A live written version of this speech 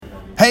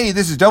Hey,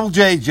 this is Double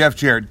J, Jeff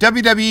Jarrett,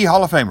 WWE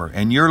Hall of Famer,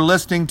 and you're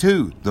listening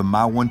to the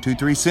My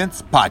 123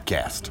 Cents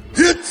podcast.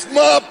 It's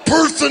my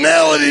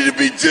personality to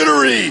be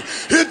jittery.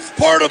 It's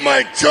part of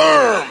my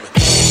charm.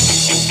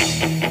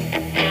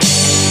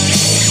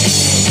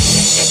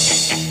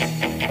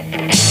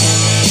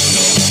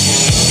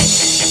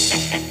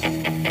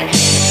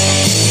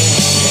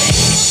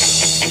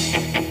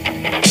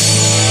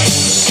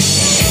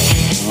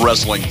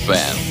 Wrestling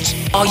fans,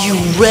 are you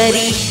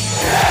ready?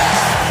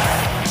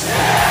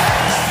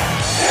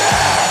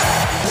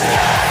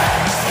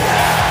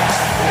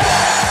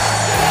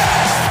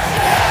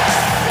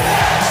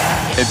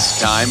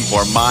 It's time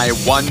for My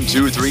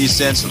 123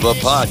 Cents, the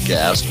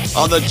podcast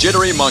on the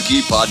Jittery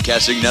Monkey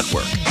Podcasting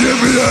Network. Give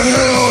me a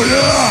hell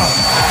yeah!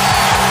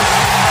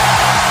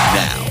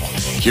 Now,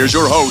 here's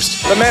your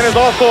host. The man is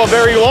also a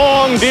very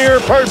long, dear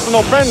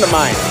personal friend of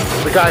mine.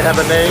 The guy have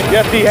a name?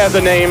 Yes, he has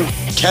a name.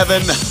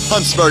 Kevin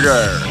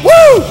Huntsberger.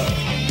 Woo!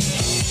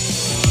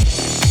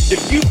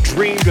 If you've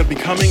dreamed of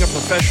becoming a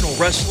professional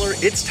wrestler,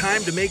 it's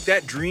time to make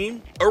that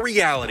dream a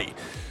reality.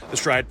 The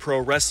Stride Pro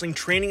Wrestling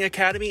Training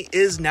Academy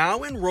is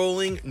now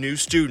enrolling new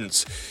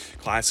students.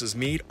 Classes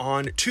meet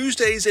on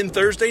Tuesdays and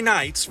Thursday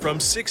nights from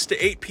 6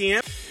 to 8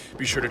 p.m.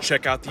 Be sure to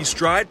check out the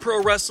Stride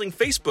Pro Wrestling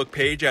Facebook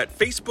page at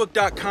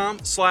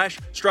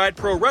facebook.com/Stride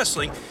Pro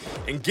Wrestling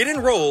and get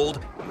enrolled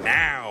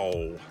now.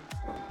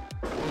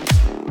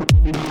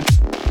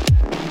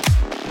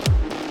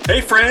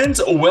 Hey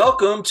friends,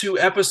 welcome to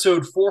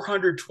episode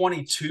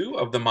 422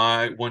 of the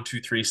My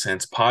 123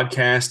 Cents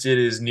podcast. It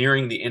is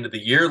nearing the end of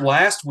the year.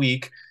 Last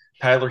week,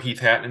 Tyler Heath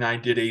Hatton and I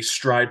did a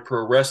Stride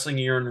Pro Wrestling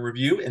Year in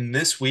Review, and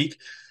this week,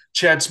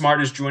 Chad Smart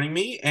is joining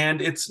me,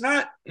 and it's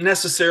not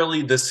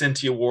necessarily the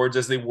Cinti Awards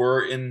as they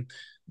were in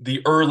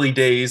the early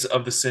days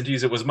of the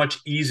Cintis. It was much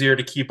easier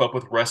to keep up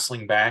with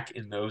wrestling back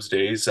in those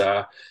days.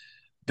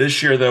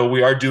 This year, though,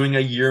 we are doing a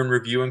year in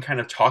review and kind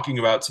of talking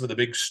about some of the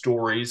big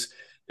stories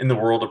in the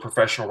world of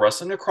professional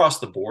wrestling across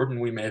the board, and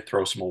we may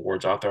throw some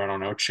awards out there. I don't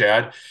know.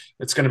 Chad,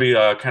 it's going to be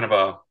a kind of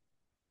a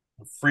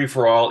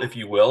free-for-all, if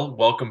you will.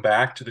 Welcome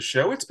back to the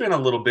show. It's been a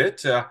little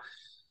bit, I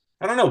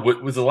don't know,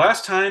 was the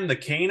last time the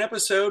Kane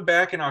episode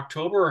back in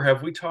October, or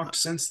have we talked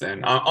since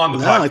then on the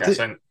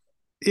podcast?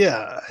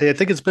 I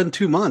think it's been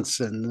 2 months,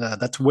 and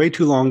that's way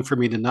too long for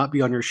me to not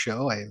be on your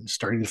show. I'm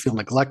starting to feel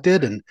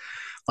neglected, and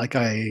like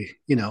you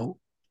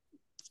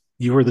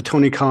were the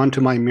Tony Khan to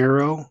my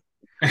Miro.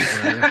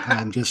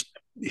 I'm just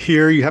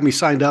here. You have me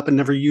signed up and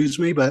never used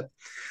me, but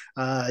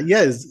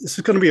this is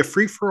going to be a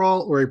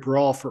free-for-all or a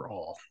brawl for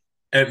all.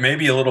 It may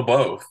be a little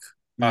both.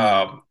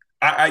 I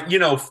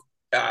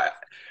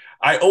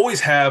always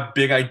have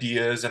big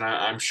ideas, and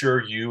I'm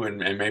sure you and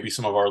maybe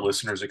some of our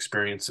listeners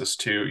experience this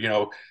too.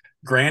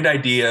 Grand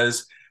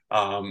ideas,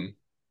 and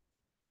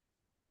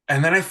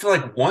then I feel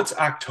like once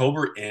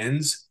October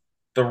ends,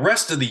 the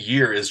rest of the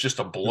year is just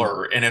a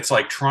blur, and it's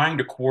like trying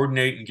to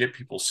coordinate and get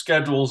people's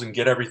schedules and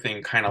get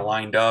everything kind of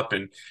lined up.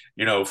 And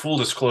full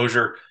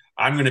disclosure,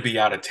 I'm going to be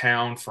out of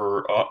town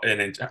for out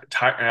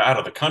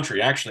of the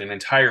country, actually, an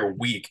entire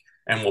week.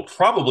 And we'll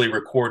probably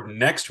record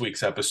next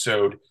week's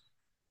episode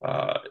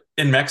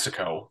in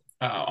Mexico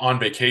on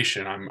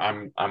vacation.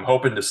 I'm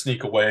hoping to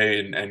sneak away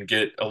and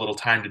get a little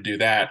time to do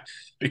that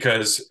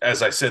because,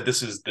 as I said,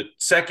 this is the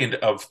second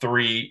of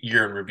 3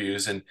 year in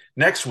reviews. And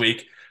next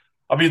week,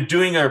 I'll be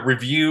doing a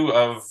review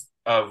of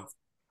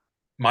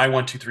My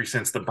 123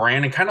 Cents, the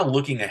brand, and kind of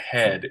looking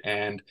ahead.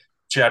 And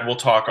Chad, we'll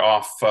talk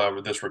off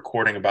this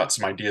recording about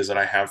some ideas that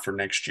I have for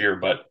next year.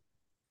 But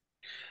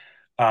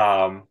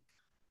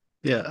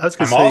yeah, I was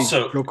going to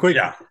say real quick.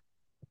 Yeah.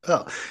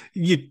 Oh,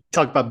 you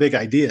talk about big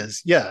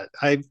ideas. Yeah,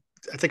 I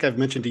think I've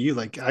mentioned to you,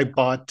 like I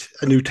bought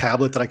a new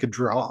tablet that I could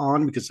draw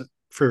on because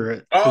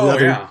for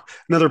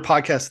another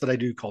podcast that I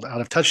do called Out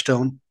of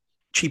Touchstone,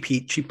 cheap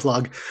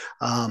plug.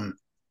 I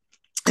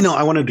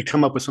wanted to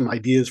come up with some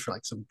ideas for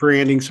like some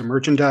branding, some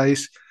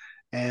merchandise,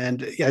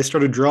 and I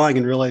started drawing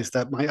and realized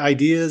that my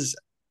ideas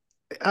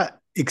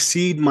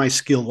exceed my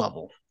skill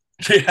level.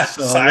 Yes,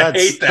 so I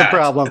hate that. The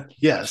problem.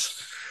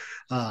 Yes.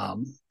 I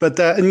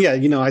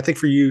think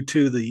for you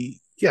too,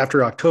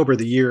 after October,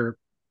 the year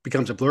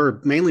becomes a blur,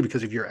 mainly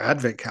because of your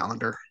advent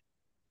calendar.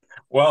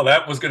 Well,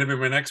 that was going to be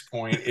my next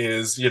point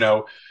is,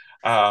 so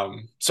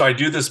I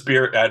do this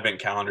beer advent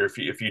calendar.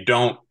 If you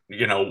don't,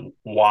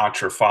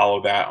 watch or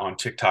follow that on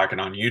TikTok and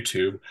on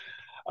YouTube,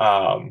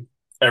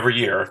 every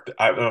year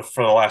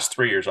for the last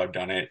 3 years, I've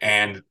done it.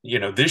 And,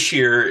 this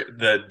year,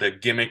 the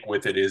gimmick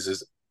with it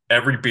is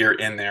every beer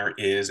in there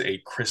is a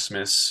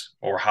Christmas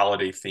or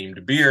holiday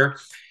themed beer.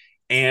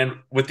 And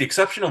with the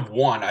exception of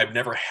one, I've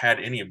never had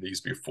any of these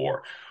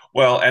before.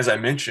 Well, as I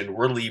mentioned,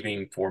 we're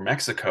leaving for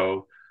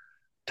Mexico,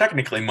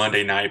 technically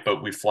Monday night,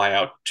 but we fly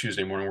out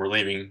Tuesday morning. We're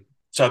leaving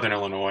Southern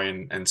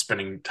Illinois and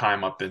spending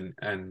time up in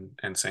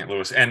St.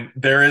 Louis. And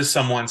there is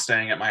someone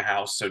staying at my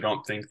house, so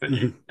don't think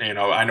that,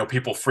 I know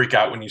people freak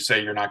out when you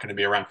say you're not going to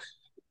be around.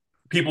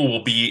 People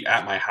will be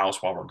at my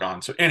house while we're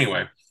gone. So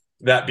anyway,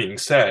 that being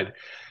said,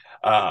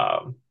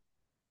 I'm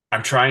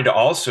trying to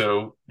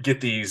also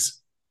get these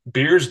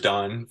beers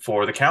done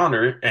for the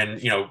calendar,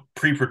 and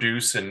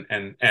pre-produce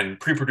and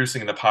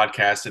pre-producing the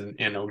podcast,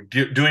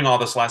 and doing all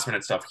this last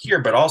minute stuff here,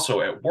 but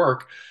also at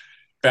work,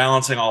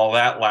 balancing all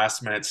that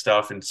last minute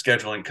stuff and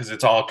scheduling, because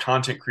it's all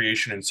content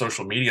creation and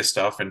social media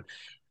stuff. And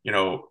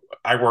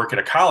I work at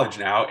a college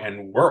now,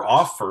 and we're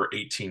off for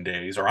 18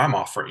 days, or I'm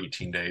off for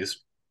 18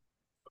 days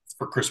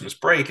for Christmas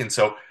break. And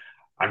so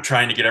I'm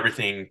trying to get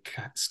everything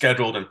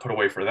scheduled and put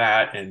away for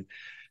that. And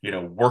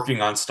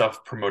working on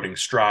stuff promoting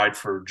Stride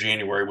for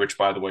January, which,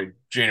 by the way,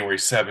 January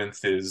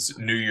 7th is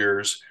New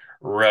Year's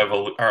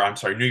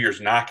New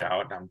Year's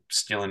Knockout. I'm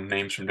stealing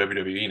names from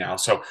WWE now.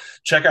 So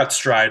check out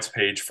Stride's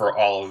page for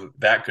all of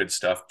that good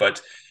stuff.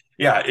 But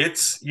yeah,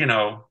 it's,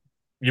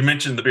 you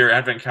mentioned the beer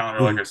advent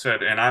calendar, like I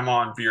said, and I'm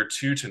on beer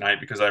 2 tonight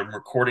because I'm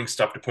recording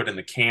stuff to put in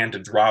the can to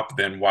drop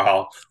then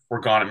while we're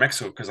gone in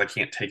Mexico, because I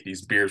can't take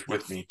these beers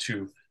with me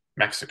to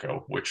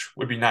Mexico, which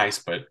would be nice,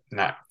 but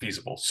not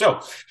feasible.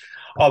 So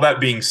all that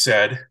being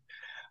said,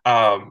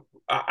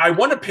 I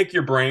want to pick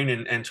your brain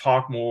and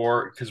talk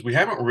more, because we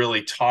haven't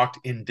really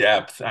talked in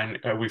depth.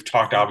 We've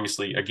talked,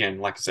 obviously, again,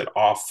 like I said,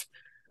 off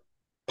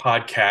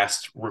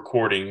podcast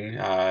recording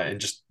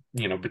and just,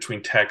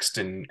 between text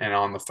and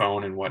on the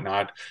phone and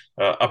whatnot,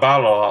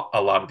 about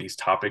a lot of these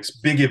topics,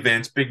 big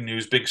events, big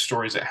news, big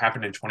stories that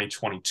happened in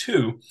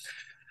 2022.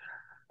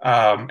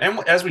 And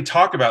as we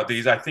talk about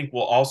these, I think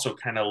we'll also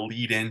kind of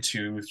lead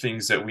into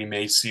things that we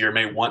may see or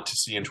may want to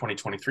see in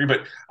 2023.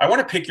 But I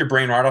want to pick your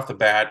brain right off the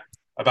bat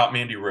about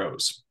Mandy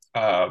Rose.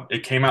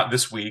 It came out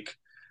this week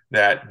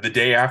that the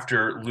day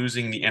after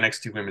losing the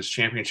NXT Women's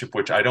Championship,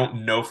 which I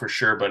don't know for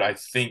sure, but I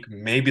think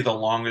maybe the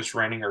longest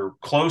reigning, or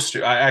close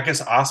to, I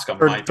guess Asuka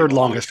might be third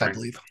longest, I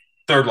believe.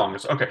 Third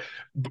longest. Okay.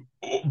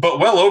 But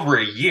well over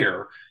a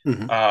year,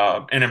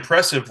 an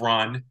impressive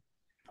run.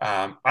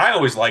 I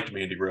always liked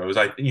Mandy Rose.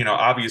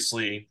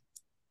 Obviously,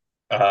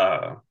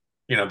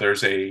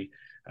 there's a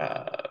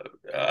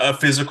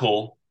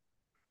physical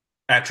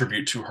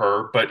attribute to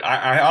her, but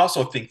I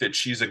also think that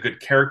she's a good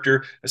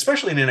character,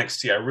 especially in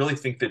NXT. I really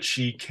think that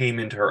she came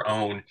into her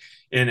own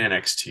in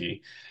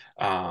NXT,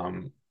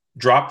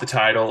 dropped the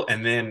title,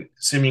 and then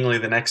seemingly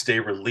the next day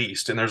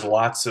released. And there's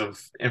lots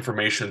of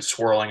information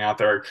swirling out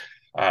there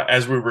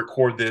as we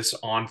record this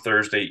on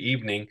Thursday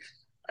evening.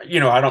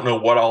 I don't know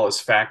what all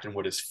is fact and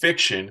what is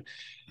fiction,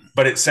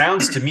 but it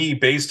sounds to me,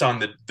 based on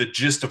the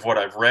gist of what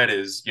I've read,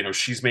 is,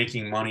 she's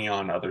making money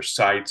on other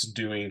sites,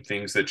 doing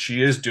things that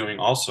she is doing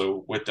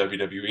also with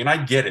WWE. And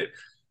I get it.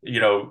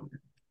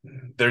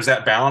 There's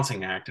that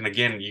balancing act. And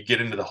again, you get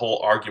into the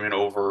whole argument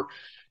over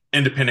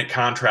independent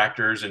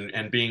contractors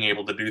and being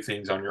able to do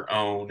things on your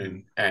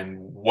own, and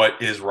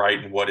what is right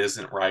and what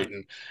isn't right.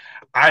 And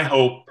I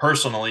hope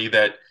personally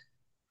that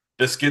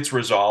this gets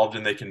resolved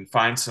and they can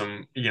find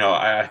some,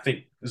 I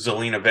think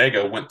Zelina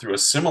Vega went through a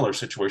similar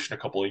situation a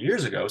couple of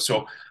years ago.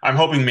 So I'm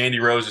hoping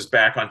Mandy Rose is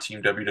back on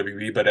Team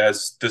WWE, but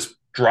as this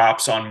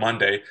drops on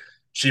Monday,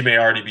 she may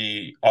already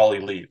be All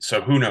Elite.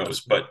 So who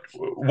knows? But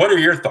what are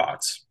your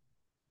thoughts?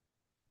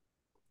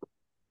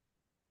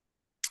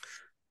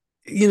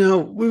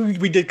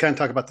 We did kind of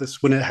talk about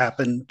this when it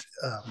happened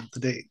the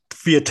day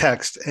via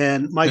text.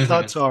 And my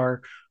thoughts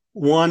are,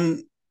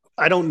 one,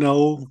 I don't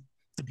know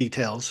the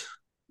details.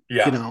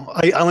 Yeah.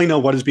 I only know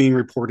what is being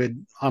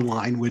reported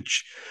online,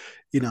 which,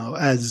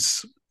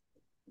 as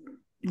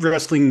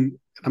wrestling,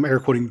 I'm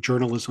air quoting,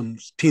 journalism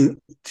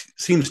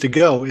seems to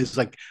go, is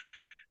like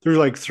there's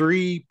like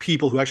 3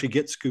 people who actually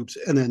get scoops,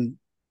 and then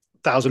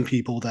 1,000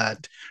 people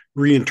that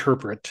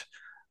reinterpret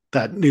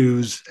that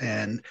news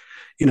and,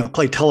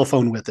 play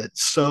telephone with it.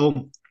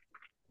 So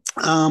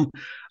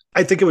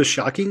I think it was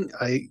shocking.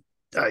 I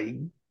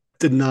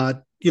did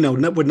not,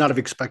 would not have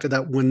expected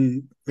that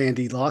when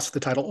Mandy lost the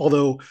title,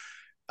 although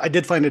I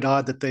did find it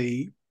odd that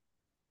they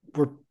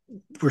were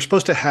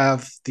supposed to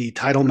have the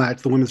title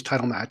match, the women's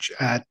title match,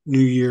 at New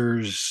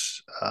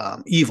Year's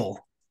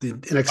Evil, the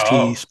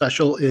NXT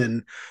special,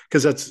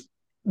 because that's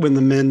when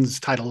the men's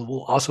title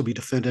will also be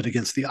defended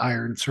against the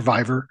Iron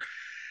Survivor.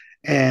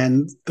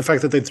 And the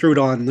fact that they threw it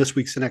on this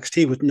week's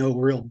NXT with no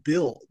real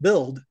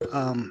build,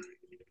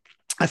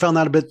 I found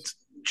that a bit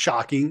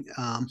shocking.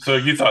 So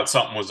you thought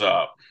something was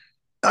up?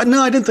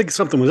 No, I didn't think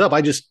something was up.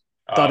 I just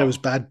thought it was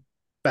bad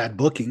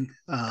booking.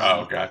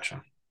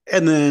 Gotcha.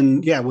 And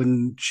then,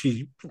 when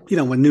she,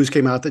 when news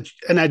came out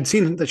and I'd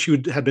seen that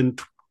she had been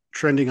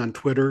trending on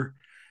Twitter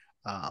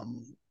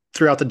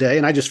throughout the day.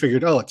 And I just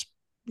figured, it's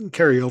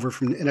carryover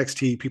from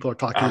NXT. People are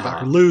talking about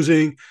her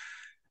losing.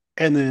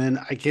 And then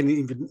I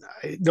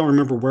don't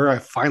remember where I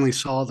finally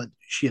saw that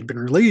she had been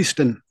released.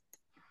 And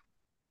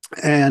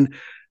in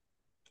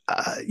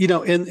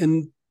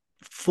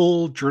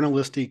full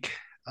journalistic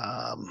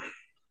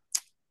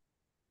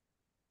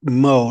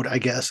mode, I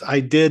guess, I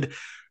did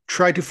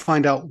try to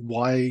find out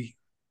why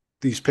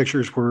these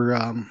pictures were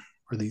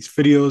or these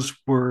videos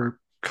were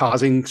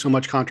causing so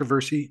much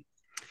controversy.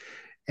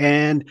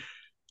 And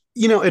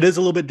it is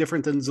a little bit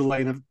different than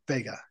Zelina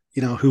Vega,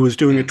 who was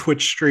doing a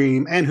Twitch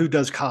stream and who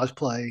does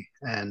cosplay,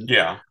 and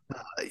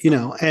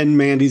and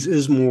Mandy's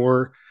is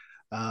more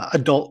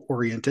adult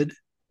oriented.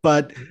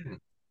 But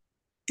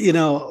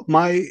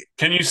my.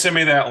 Can you send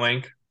me that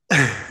link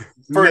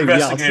for Maybe,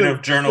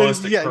 investigative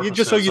journalistic purposes?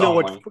 Just so you know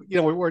only.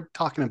 what we're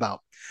talking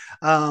about.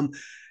 And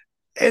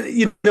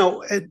and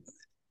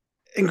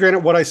granted,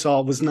 what I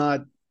saw was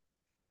not,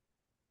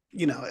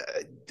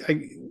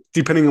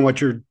 depending on what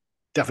your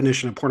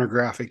definition of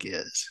pornographic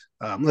is.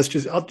 I'll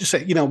just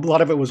say, a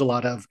lot of it was a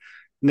lot of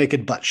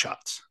naked butt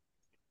shots.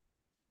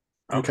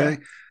 Okay.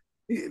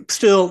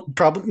 Still,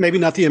 probably maybe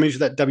not the image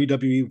that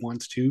WWE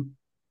wants to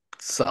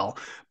sell,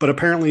 but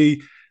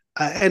apparently,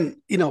 to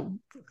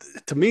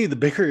me, the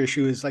bigger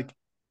issue is like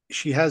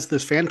she has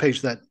this fan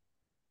page that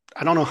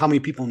I don't know how many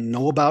people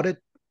know about it,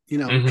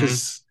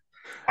 because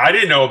I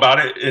didn't know about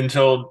it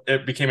until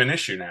it became an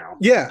issue now.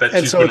 Yeah. That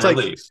and she's so been it's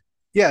released.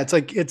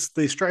 it's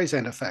the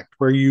Streisand effect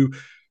where you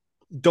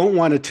don't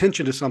want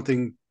attention to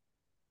something,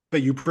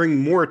 but you bring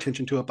more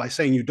attention to it by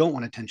saying you don't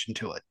want attention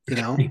to it,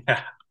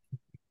 Yeah.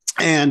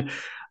 And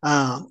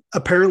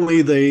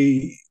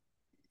apparently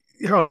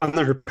on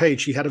her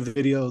page, she had a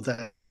video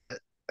that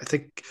I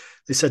think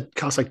they said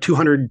cost like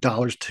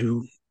 $200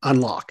 to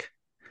unlock.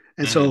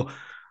 And so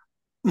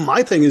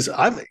my thing is,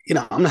 I'm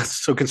not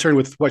so concerned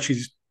with what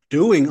she's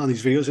doing on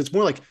these videos. It's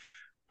more like,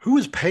 who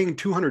is paying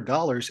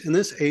 $200 in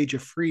this age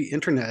of free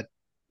internet,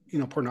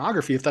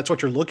 pornography, if that's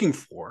what you're looking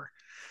for?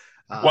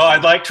 Well,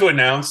 I'd like to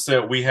announce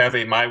that we have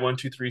a My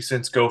 123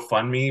 Cents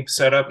GoFundMe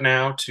set up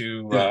now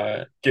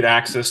to get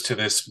access to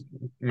this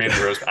Mandy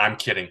Rose. I'm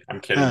kidding. I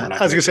was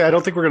going to say, I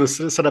don't think we're going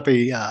to set up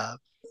a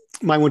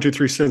My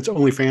 123 Cents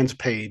OnlyFans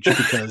page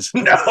because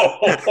no,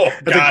 I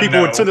think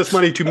people would send us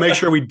money to make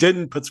sure we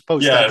didn't post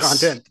that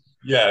content.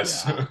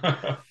 Yes.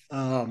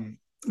 Yeah.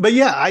 But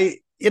yeah, I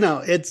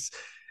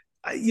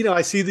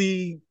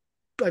see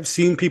I've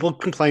seen people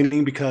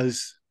complaining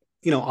because,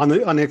 on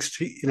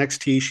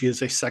NXT, she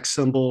is a sex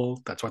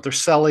symbol. That's what they're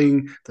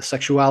selling, the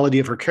sexuality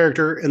of her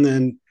character. And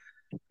then,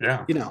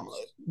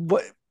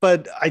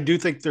 but I do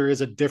think there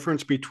is a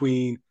difference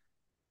between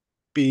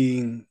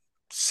being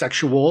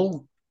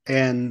sexual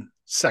and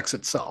sex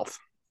itself.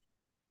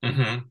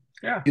 Mm-hmm.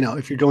 Yeah.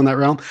 If you're going that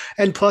realm.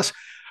 And plus,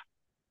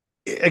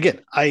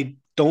 again, I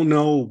don't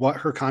know what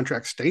her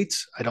contract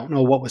states. I don't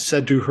know what was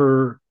said to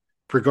her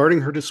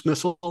regarding her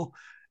dismissal.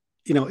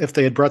 If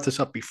they had brought this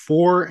up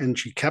before and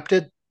she kept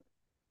it,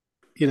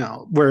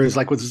 whereas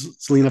like with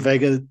Zelina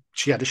Vega,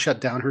 she had to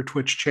shut down her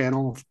Twitch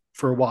channel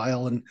for a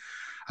while. And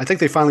I think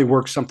they finally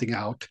worked something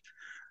out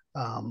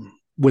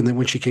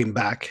when she came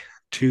back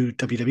to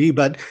WWE.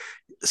 But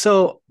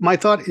so my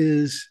thought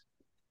is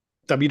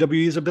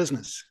WWE is a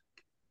business.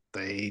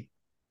 They,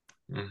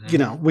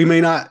 we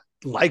may not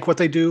like what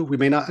they do. We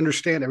may not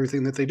understand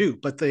everything that they do,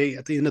 but they,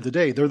 at the end of the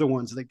day, they're the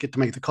ones that get to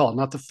make the call,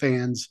 not the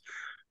fans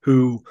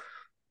who,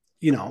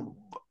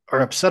 are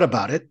upset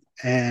about it.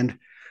 And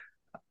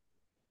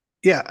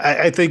yeah,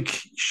 I think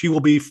she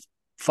will be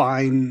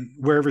fine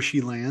wherever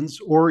she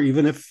lands, or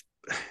even if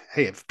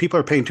people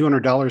are paying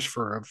 $200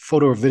 for a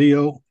photo or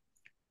video,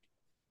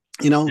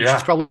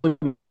 she's probably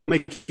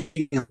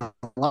making a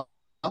lot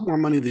more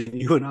money than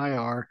you and I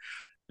are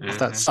off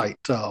that site.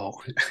 So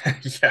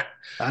yeah,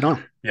 I don't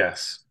know.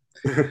 Yes.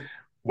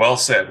 Well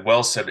said.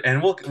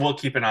 And we'll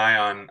keep an eye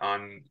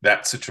on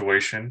that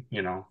situation,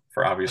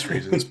 for obvious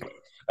reasons. But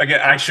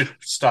again, I should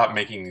stop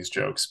making these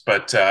jokes.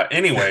 But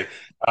anyway,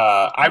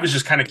 I was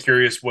just kind of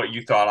curious what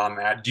you thought on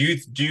that. Do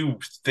you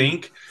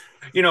think,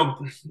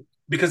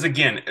 because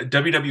again,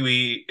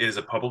 WWE is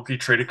a publicly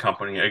traded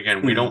company.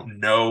 Again, we don't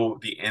know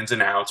the ins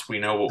and outs. We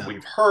know what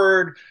we've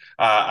heard.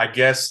 I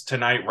guess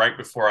tonight, right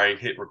before I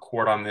hit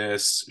record on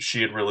this,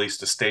 she had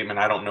released a statement.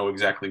 I don't know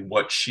exactly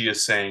what she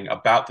is saying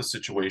about the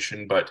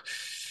situation, but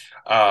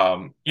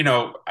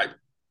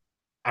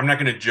I'm not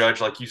going to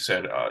judge, like you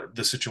said,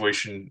 the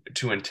situation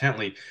too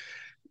intently.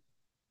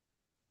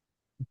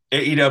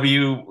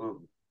 AEW,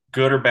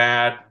 good or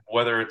bad,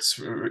 whether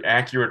it's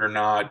accurate or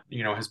not,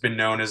 has been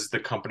known as the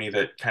company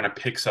that kind of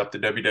picks up the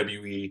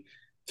WWE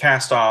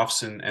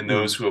cast-offs and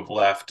those who have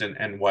left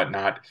and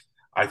whatnot.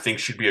 I think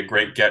should be a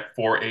great get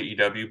for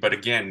AEW. But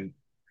again,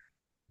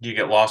 you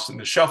get lost in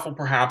the shuffle,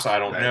 perhaps. I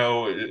don't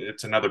know.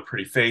 It's another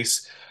pretty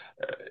face.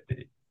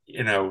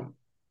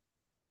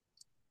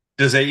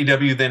 Does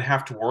AEW then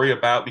have to worry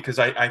about, because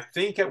I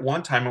think at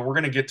one time, and we're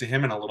going to get to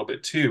him in a little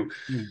bit too,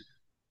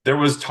 there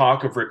was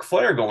talk of Ric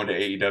Flair going to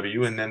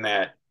AEW, and then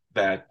that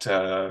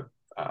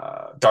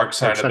Dark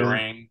Side of the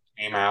Ring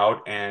came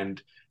out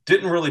and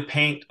didn't really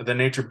paint the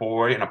Nature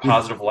Boy in a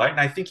positive light. And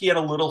I think he had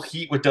a little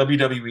heat with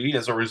WWE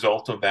as a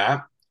result of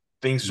that.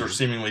 Things are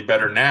seemingly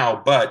better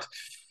now, but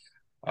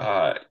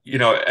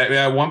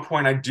at one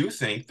point I do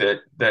think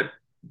that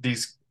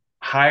these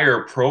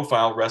higher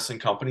profile wrestling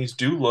companies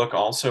do look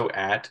also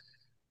at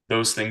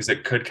those things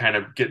that could kind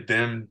of get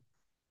them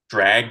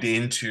dragged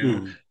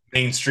into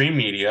mainstream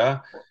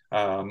media,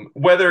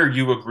 whether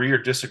you agree or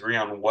disagree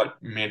on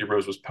what Mandy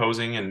Rose was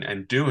posing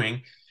and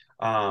doing.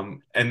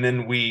 And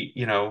then we,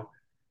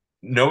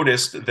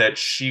 noticed that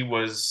she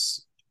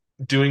was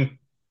doing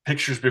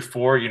pictures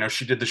before,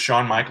 she did the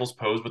Shawn Michaels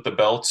pose with the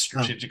belt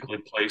strategically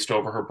placed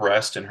over her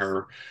breast and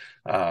her,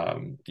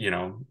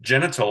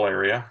 genital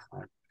area. I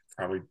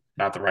probably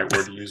not the right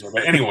word to use.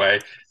 But anyway,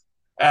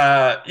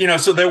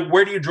 so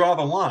where do you draw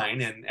the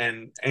line?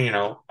 And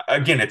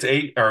again, it's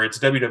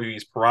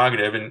WWE's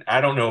prerogative, and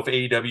I don't know if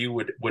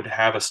AEW would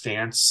have a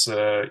stance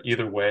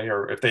either way,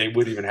 or if they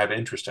would even have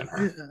interest in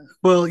her.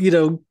 Well,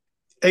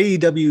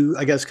 AEW,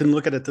 I guess, can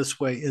look at it this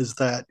way: is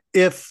that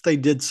if they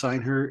did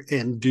sign her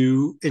and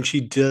she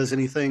does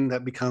anything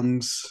that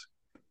becomes,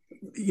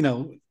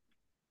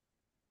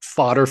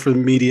 fodder for the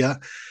media,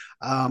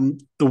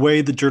 the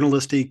way the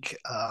journalistic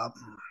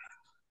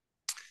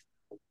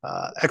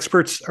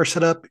experts are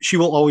set up, she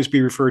will always be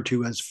referred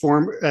to as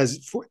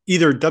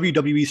either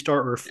WWE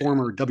star or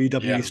former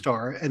WWE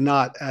star, and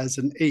not as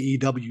an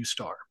AEW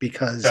star,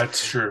 because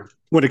that's true.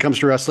 When it comes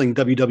to wrestling,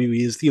 WWE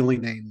is the only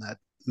name that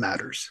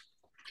matters.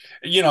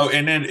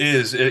 And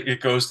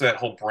it goes to that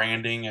whole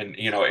branding, and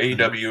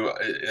AEW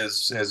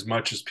is, as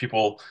much as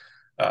people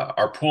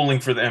are pulling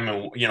for them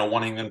and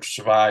wanting them to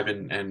survive,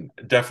 and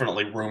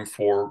definitely room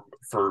for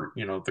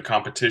the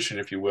competition,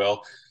 if you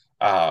will.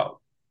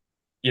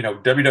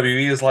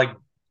 WWE is like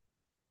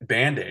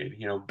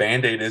Band-Aid.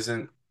 Band-Aid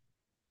isn't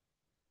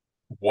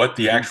what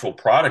the actual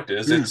product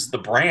is. It's the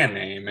brand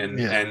name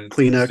and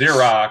Kleenex,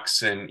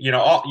 Xerox, and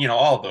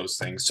all of those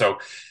things. So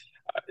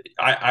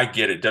I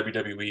get it.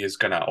 WWE is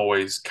going to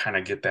always kind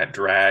of get that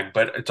drag,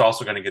 but it's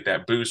also going to get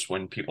that boost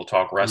when people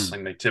talk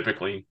wrestling. They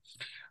typically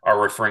are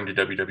referring to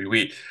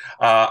WWE.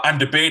 I'm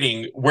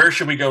debating, where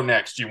should we go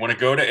next? Do you want to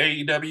go to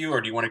AEW, or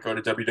do you want to go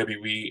to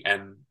WWE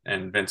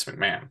and Vince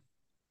McMahon?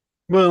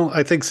 Well,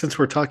 I think since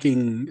we're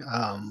talking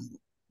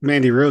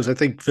Mandy Rose, I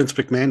think Vince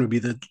McMahon would be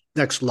the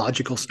next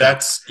logical step.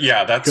 That's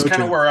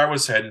kind of where I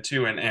was heading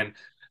to. And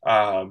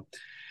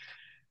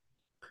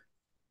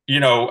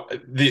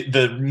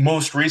the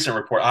most recent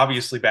report,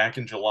 obviously back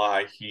in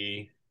July,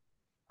 he,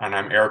 and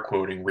I'm air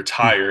quoting,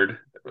 retired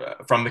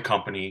from the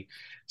company,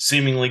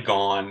 seemingly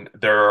gone.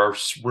 There are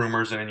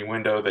rumors and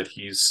innuendo that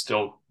he's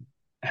still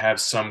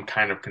have some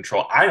kind of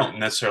control. I don't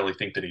necessarily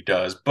think that he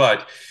does,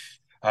 but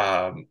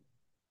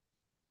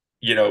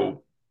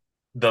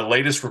the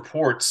latest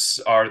reports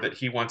are that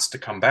he wants to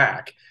come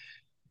back.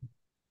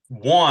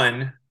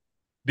 One,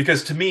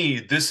 because to me,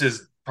 this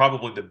is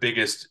probably the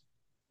biggest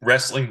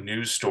wrestling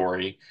news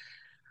story,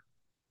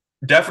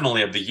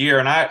 definitely of the year.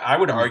 And I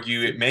would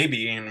argue it may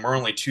be, and we're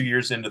only 2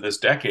 years into this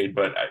decade,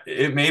 but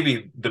it may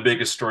be the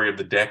biggest story of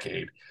the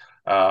decade.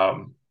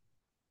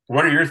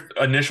 What are your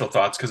initial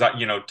thoughts? Because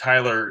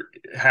Tyler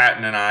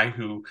Hatton and I,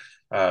 who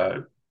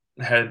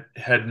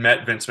had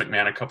met Vince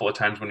McMahon a couple of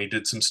times when he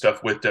did some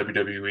stuff with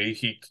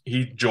WWE,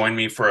 he joined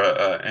me for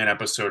an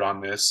episode on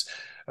this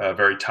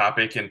very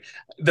topic, and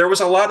there was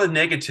a lot of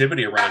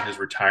negativity around his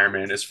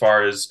retirement, as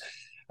far as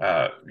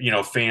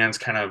fans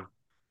kind of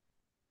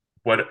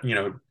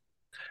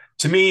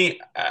to me,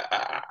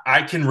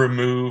 I can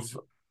remove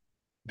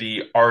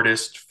the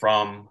artist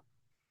from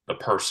the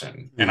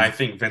person. And I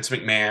think Vince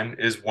McMahon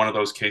is one of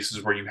those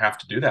cases where you have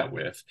to do that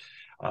with.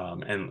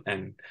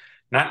 And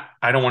not,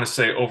 I don't want to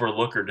say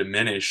overlook or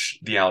diminish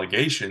the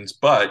allegations,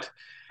 but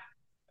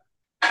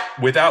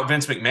without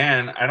Vince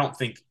McMahon, I don't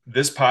think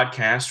this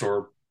podcast,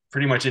 or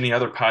pretty much any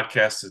other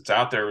podcast that's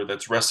out there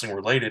that's wrestling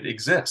related,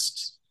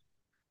 exists.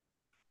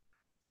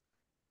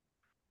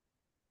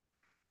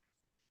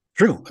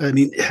 True. I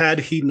mean, had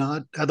he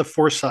not had the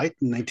foresight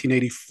in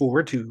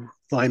 1984 to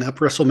line up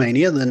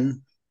WrestleMania,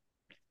 then,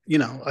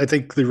 I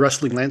think the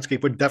wrestling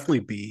landscape would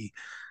definitely be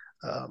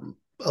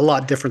a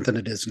lot different than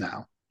it is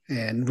now,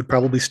 and would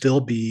probably still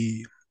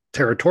be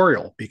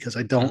territorial, because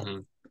I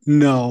don't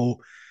know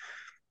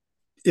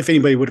if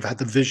anybody would have had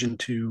the vision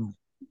to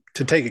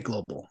take it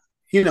global.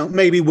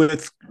 Maybe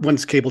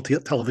once cable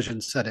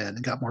television set in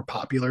and got more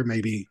popular,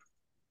 maybe,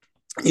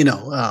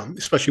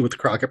 especially with the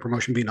Crockett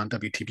promotion being on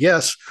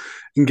WTBS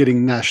and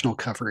getting national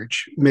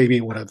coverage, maybe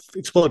it would have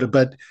exploded.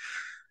 But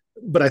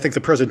I think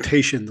the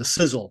presentation, the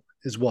sizzle,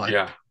 is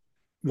why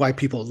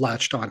people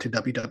latched on to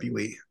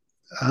WWE.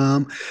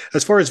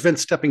 As far as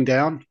Vince stepping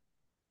down,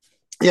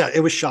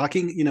 it was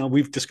shocking.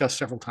 We've discussed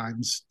several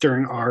times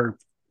during our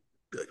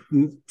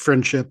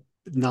friendship,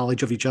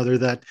 knowledge of each other,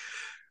 that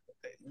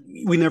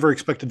we never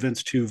expected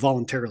Vince to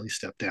voluntarily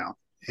step down.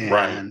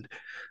 And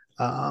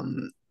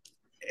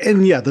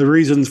the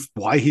reasons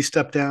why he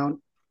stepped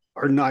down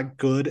are not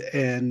good,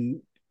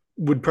 and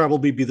would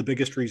probably be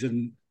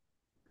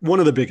one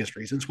of the biggest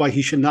reasons why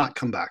he should not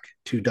come back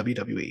to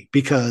WWE,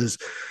 because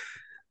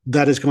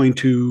that is going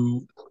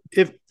to,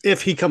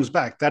 if he comes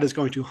back, that is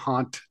going to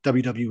haunt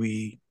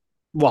WWE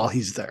while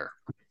he's there.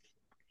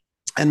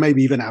 And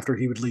maybe even after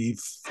he would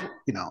leave,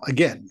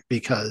 again,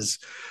 because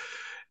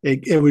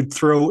it would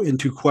throw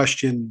into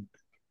question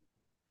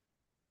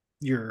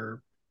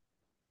your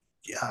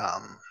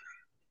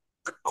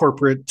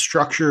corporate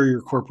structure,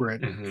 your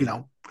corporate,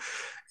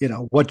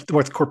 what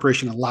the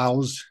corporation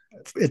allows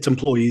its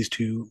employees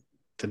to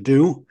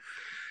do.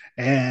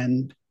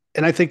 And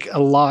I think a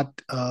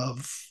lot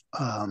of,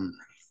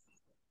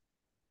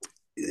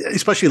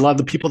 especially a lot of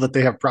the people that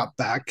they have brought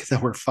back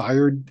that were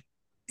fired,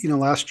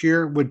 last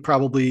year, would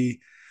probably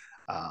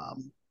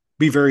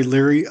be very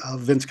leery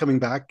of Vince coming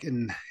back,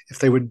 and if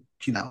they would,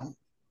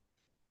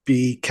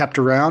 be kept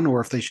around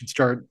or if they should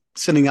start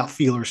sending out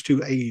feelers to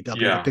AEW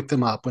to pick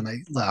them up when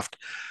they left.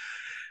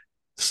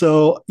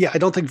 So, I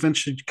don't think Vince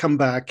should come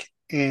back.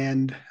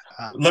 And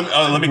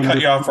let me cut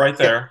you off right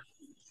there.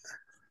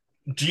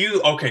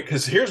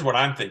 Because here's what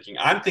I'm thinking.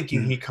 I'm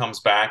thinking he comes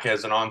back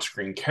as an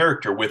on-screen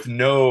character with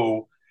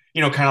no,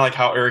 kind of like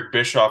how Eric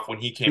Bischoff, when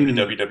he came to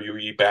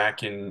WWE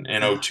back in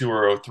 02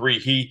 or 03,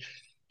 he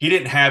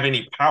didn't have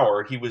any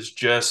power. He was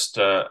just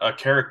a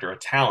character, a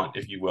talent,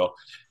 if you will.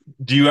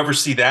 Do you ever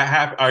see that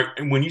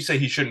happen? When you say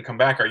he shouldn't come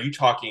back, are you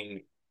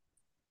talking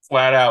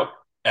flat out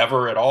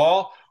ever at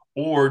all?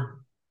 Or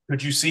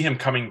could you see him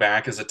coming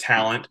back as a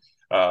talent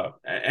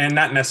and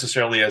not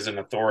necessarily as an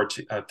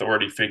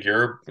authority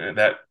figure?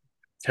 That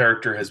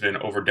character has been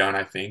overdone,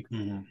 I think,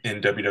 in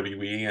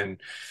WWE. And,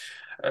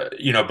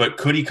 but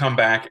could he come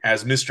back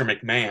as Mr.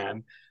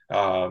 McMahon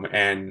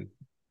and,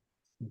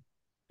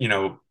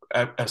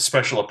 a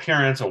special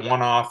appearance, a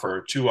one-off or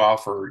a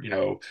two-off, or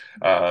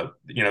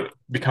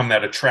become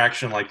that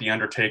attraction like the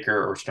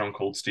Undertaker or Stone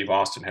Cold Steve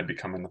Austin had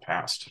become in the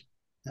past?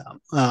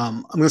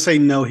 I'm going to say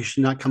no, he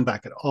should not come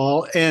back at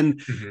all. And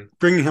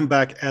bringing him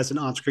back as an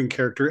on-screen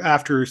character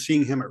after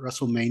seeing him at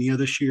WrestleMania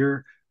this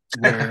year,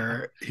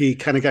 where he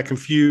kind of got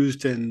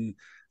confused and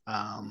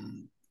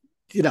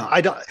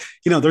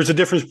there's a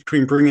difference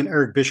between bringing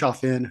Eric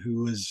Bischoff in,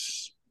 who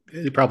is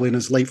probably in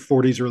his late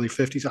 40s, early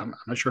 50s. I'm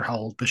not sure how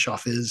old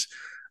Bischoff is.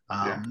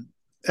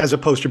 As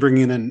opposed to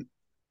bringing in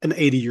an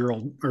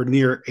 80-year-old or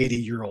near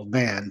 80-year-old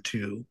man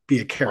to be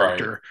a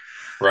character.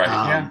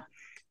 Right.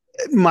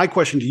 My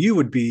question to you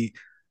would be,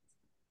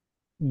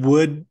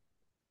 would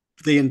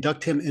they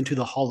induct him into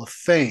the Hall of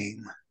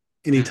Fame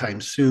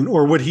anytime soon?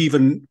 Or would he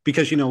even,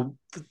 because, the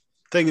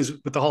thing is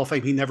with the Hall of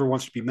Fame, he never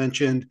wants to be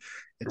mentioned.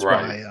 It's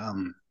why,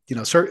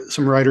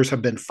 some writers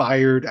have been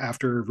fired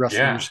after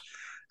wrestlers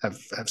have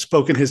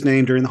spoken his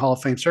name during the Hall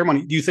of Fame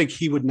ceremony. Do you think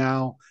he would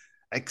now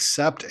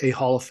accept a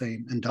Hall of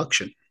Fame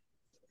induction?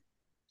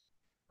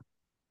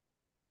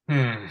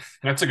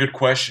 That's a good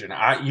question.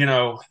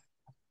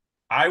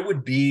 I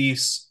would be.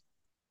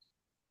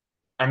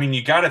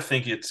 You got to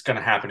think it's going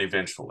to happen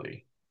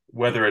eventually,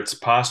 whether it's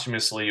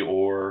posthumously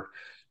or,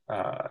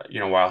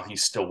 while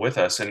he's still with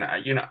us. And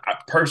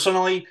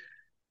personally,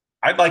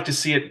 I'd like to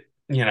see it,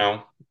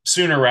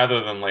 sooner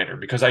rather than later,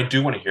 because I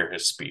do want to hear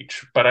his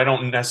speech. But I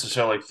don't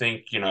necessarily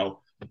think,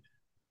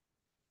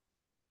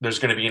 there's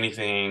going to be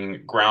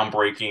anything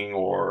groundbreaking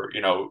or,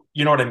 you know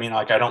what I mean?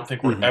 Like, I don't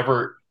think we're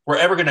ever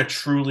going to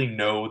truly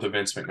know the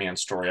Vince McMahon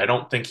story. I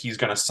don't think he's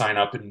going to sign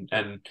up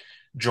and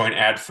join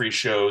ad-free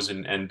shows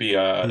and be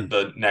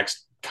the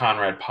next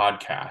Conrad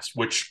podcast,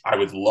 which I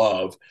would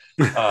love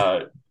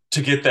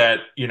to get that.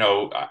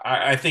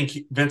 I think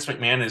Vince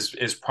McMahon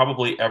is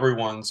probably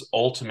everyone's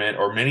ultimate,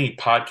 or many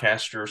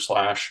podcaster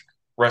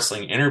 /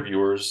 wrestling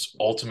interviewers'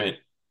 ultimate,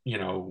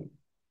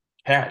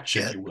 catch,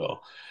 if you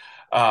will.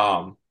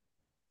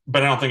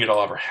 But I don't think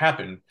it'll ever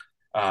happen.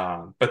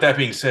 But that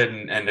being said,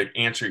 and to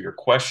answer your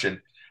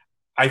question,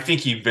 I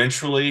think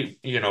eventually,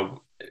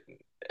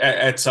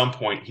 at some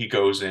point he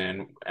goes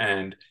in,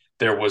 and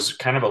there was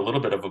kind of a little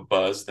bit of a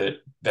buzz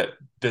that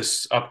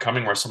this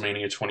upcoming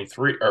WrestleMania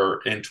 23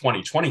 or in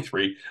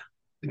 2023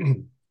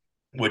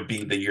 would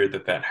be the year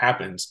that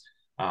happens.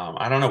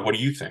 I don't know. What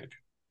do you think?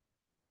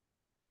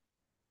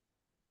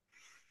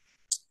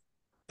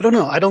 I don't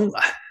know. I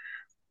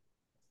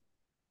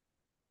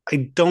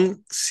don't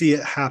see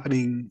it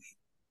happening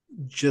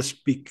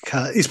just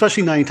because,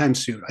 especially not anytime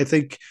soon. I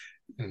think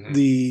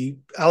the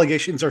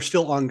allegations are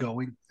still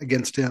ongoing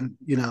against him.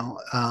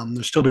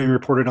 They're still being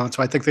reported on.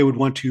 So I think they would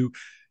want to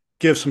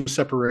give some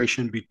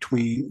separation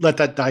between, let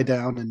that die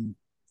down and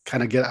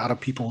kind of get out of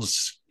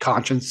people's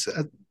conscience,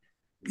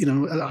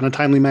 on a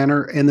timely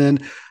manner. And then,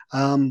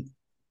 I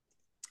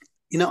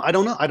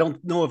don't know. I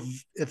don't know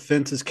if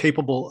Vince is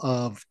capable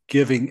of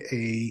giving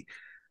a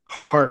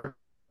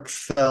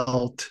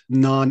heartfelt,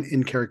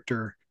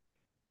 non-in-character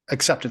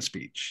acceptance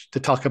speech to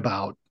talk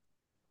about,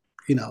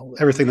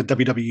 everything that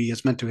WWE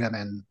has meant to him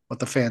and what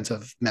the fans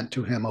have meant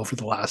to him over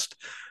the last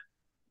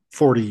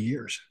 40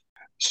 years.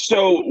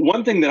 So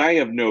one thing that I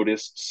have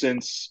noticed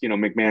since,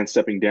 McMahon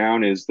stepping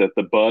down is that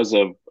the buzz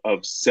of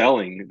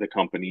selling the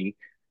company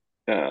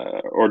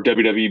or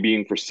WWE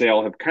being for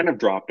sale have kind of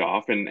dropped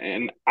off.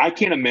 And I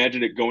can't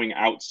imagine it going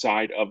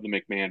outside of the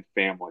McMahon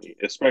family,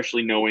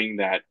 especially knowing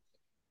that,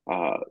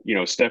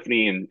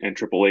 Stephanie and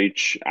Triple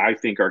H, I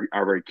think are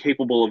very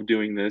capable of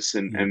doing this.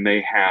 And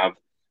they have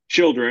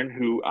children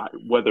who,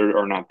 whether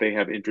or not they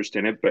have interest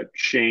in it, but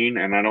Shane,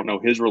 and I don't know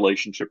his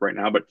relationship right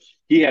now, but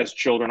he has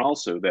children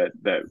also that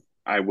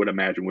I would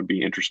imagine would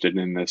be interested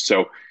in this.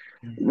 So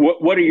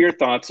what are your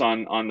thoughts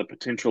on the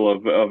potential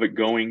of it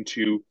going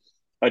to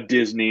a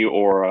Disney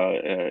or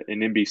an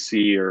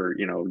NBC or,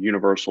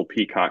 Universal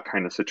Peacock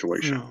kind of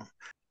situation?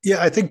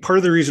 Yeah, I think part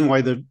of the reason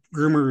why the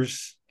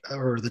rumors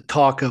or the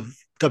talk of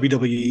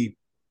WWE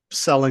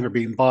selling or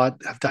being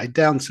bought have died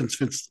down since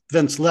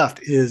Vince left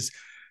is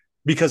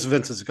because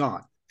Vince is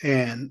gone.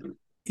 And,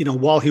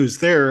 while he was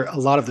there, a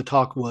lot of the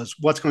talk was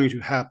what's going to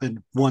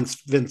happen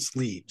once Vince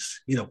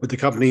leaves. Would the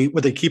company,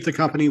 would they keep the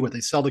company? Would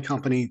they sell the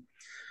company?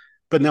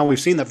 But now we've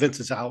seen that Vince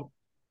is out.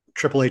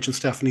 Triple H and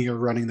Stephanie are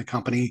running the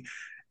company,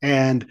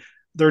 and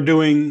they're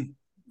doing,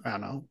 I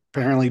don't know,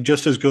 apparently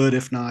just as good,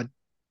 if not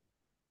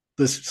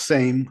the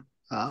same,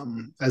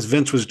 as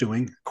Vince was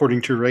doing,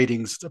 according to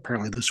ratings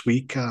apparently this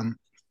week.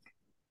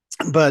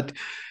 But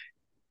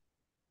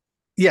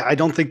yeah, I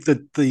don't think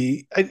that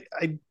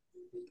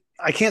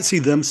I can't see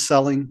them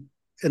selling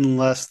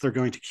unless they're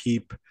going to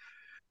keep,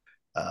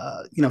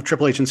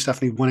 Triple H and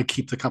Stephanie want to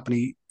keep the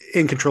company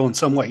in control in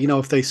some way.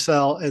 If they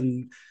sell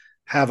and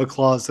have a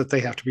clause that they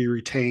have to be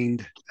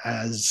retained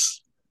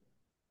as,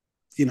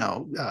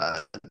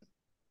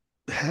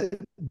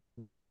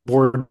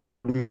 board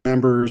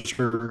members,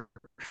 or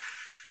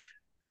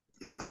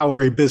how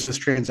a business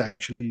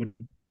transaction would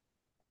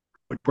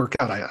work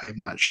out. I'm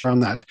not sure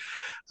on that.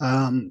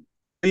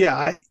 Yeah,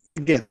 I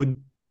again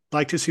would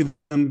like to see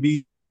them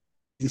be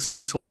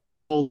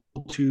sold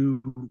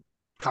to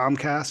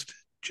Comcast,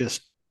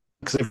 just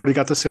because they've already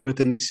got the sit with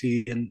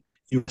NBC and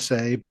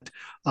USA, but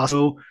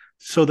also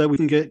so that we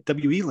can get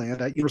WE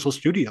Land at Universal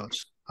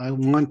Studios. I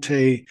want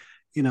a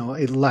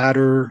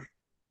ladder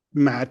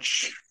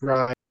match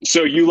ride.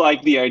 So you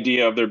like the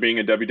idea of there being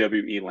a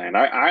WWE Land?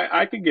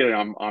 I could get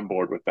on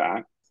board with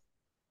that.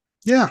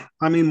 Yeah,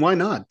 I mean, why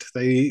not?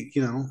 They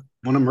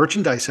want to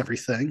merchandise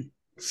everything,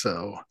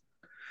 so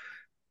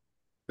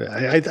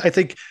I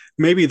think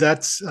maybe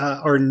that's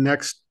our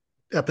next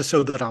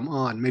episode that I'm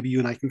on. Maybe you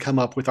and I can come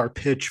up with our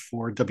pitch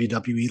for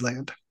WWE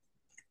Land.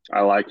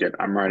 I like it.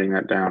 I'm writing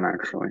that down,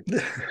 actually.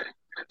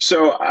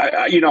 So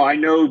I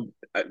know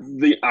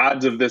the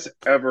odds of this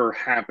ever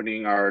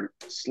happening are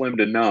slim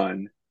to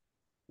none,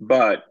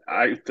 but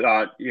I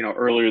thought,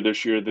 earlier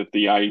this year that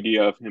the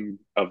idea of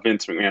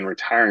Vince McMahon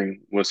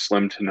retiring was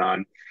slim to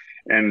none.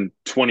 And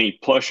 20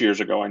 plus years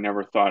ago, I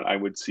never thought I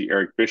would see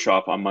Eric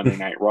Bischoff on Monday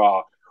Night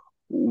Raw.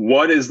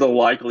 What is the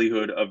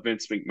likelihood of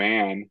Vince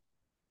McMahon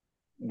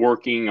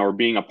working or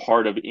being a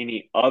part of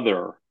any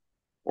other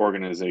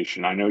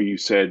organization? I know you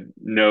said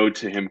no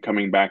to him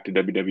coming back to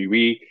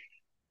WWE.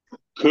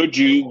 Would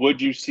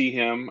you see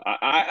him?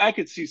 I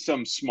could see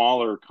some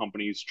smaller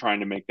companies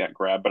trying to make that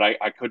grab, but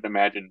I couldn't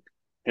imagine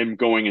him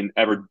going and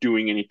ever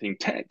doing anything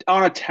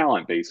on a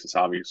talent basis,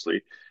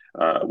 obviously,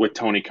 with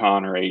Tony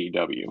Khan or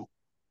AEW.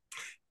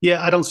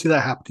 Yeah, I don't see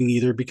that happening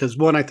either, because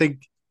one, I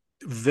think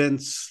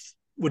Vince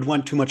would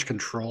want too much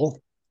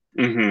control.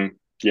 Mm-hmm.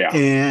 Yeah.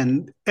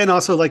 And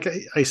also, like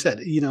I said,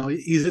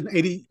 he's an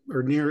 80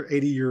 or near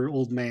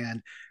 80-year-old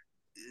man.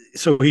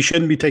 So he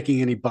shouldn't be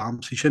taking any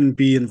bumps. He shouldn't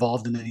be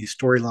involved in any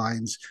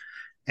storylines.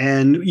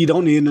 And you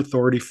don't need an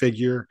authority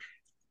figure.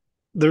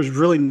 There's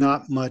really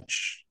not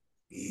much,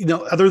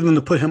 other than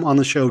to put him on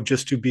the show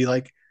just to be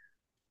like,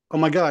 oh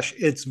my gosh,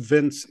 it's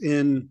Vince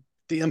in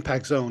the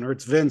Impact Zone, or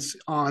it's Vince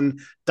on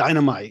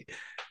Dynamite,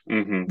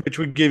 mm-hmm. which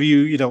would give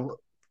you,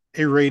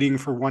 a rating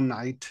for one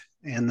night.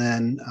 And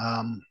then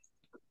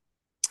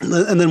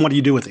what do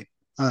you do with him?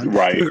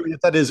 Right. If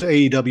that is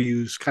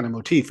AEW's kind of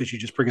motif, is you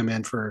just bring him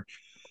in for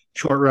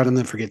short run and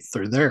then forget that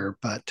they're there.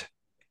 But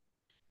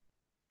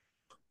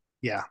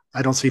yeah,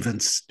 I don't see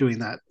Vince doing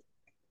that.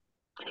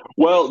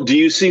 Well, do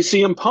you see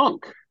CM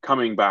Punk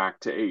coming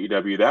back to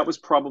AEW? That was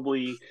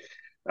probably,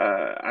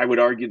 I would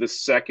argue,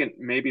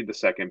 maybe the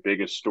second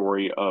biggest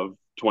story of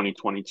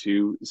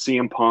 2022.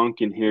 CM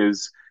Punk and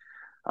his,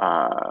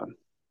 I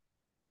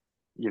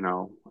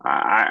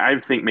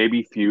think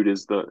maybe feud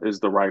is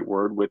the right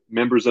word, with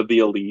members of the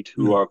Elite,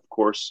 who are, of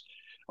course,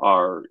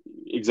 are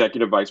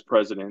executive vice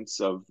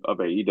presidents of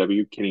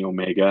AEW, Kenny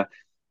Omega,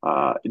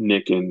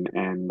 Nick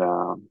and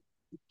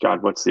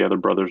God, what's the other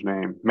brother's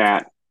name?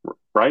 Matt,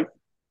 right?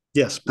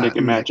 Yes, Nick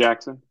and Matt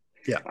Jackson.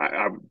 Yeah,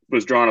 I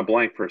was drawing a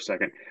blank for a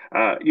second.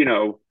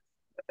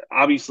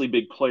 Obviously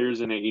big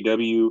players in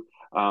AEW.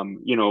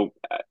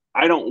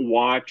 I don't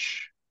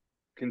watch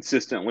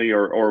consistently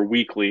or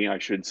weekly, I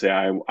should say.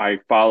 I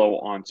follow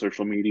on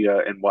social media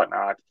and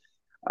whatnot.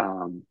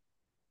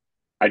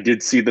 I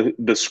did see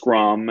the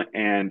scrum,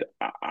 and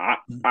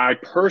I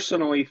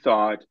personally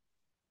thought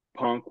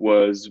Punk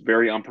was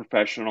very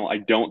unprofessional. I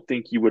don't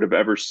think you would have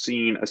ever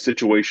seen a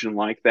situation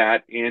like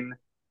that in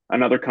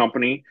another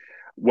company.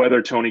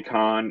 Whether Tony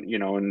Khan,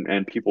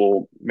 and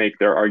people make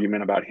their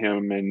argument about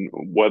him and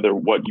whether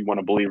what you want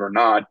to believe or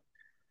not,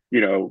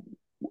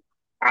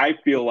 I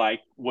feel like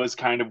was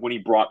kind of, when he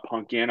brought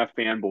Punk in, a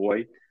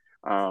fanboy,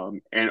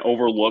 and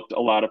overlooked a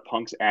lot of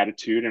Punk's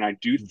attitude. And I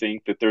do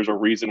think that there's a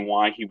reason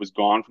why he was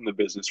gone from the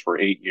business for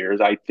 8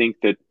 years. I think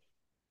that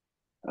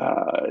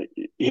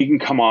he can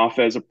come off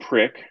as a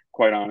prick,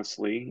 quite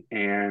honestly.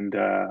 And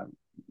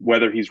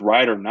whether he's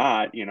right or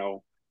not,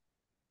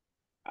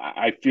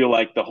 I feel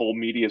like the whole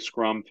media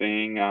scrum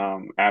thing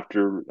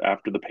after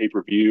the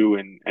pay-per-view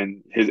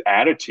and his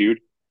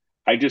attitude,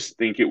 I just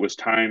think it was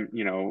time,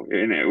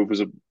 and it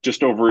was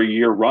just over a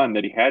year run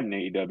that he had in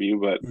AEW.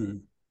 But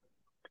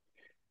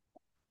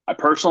I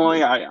personally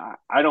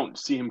don't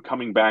see him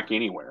coming back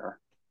anywhere.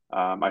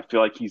 I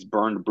feel like he's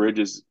burned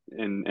bridges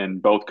in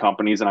both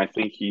companies, and I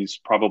think he's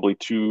probably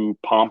too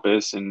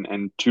pompous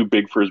and too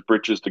big for his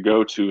britches to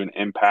go to an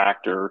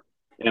Impact or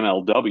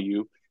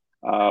MLW.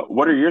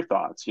 What are your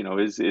thoughts?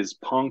 Is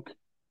Punk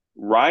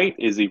right?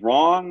 Is he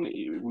wrong?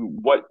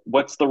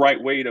 What's the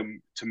right way to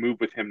move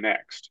with him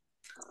next?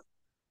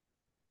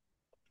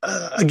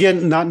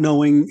 Again, not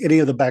knowing any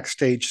of the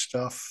backstage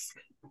stuff,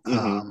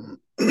 so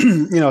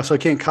I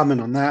can't comment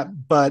on that.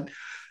 But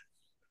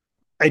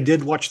I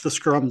did watch the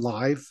Scrum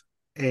live,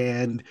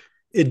 and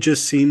it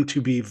just seemed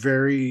to be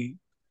very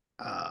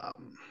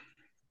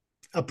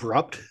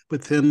abrupt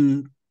with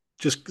him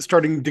just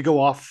starting to go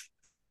off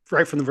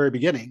right from the very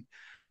beginning.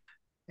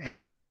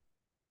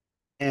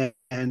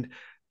 And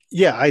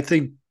yeah, I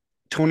think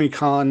Tony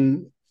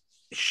Khan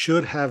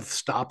should have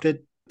stopped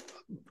it,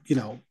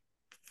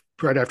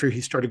 right after he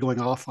started going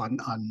off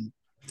on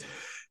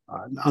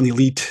the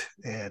Elite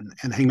and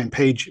Hangman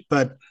Page.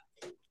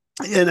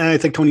 And I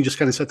think Tony just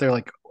kind of sat there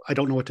like, I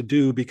don't know what to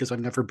do because I've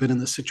never been in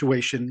this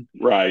situation.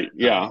 Right.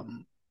 Yeah.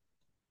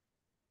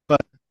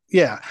 But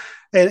yeah.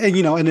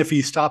 And if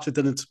he stops it,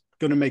 then it's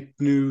going to make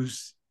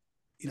news,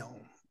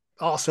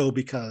 also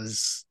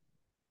because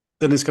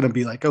then it's going to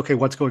be like, okay,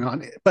 what's going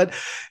on? But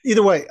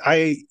either way,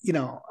 I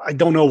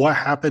don't know what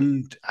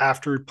happened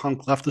after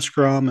Punk left the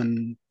Scrum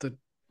and the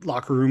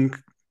locker room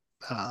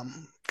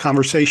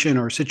conversation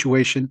or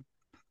situation.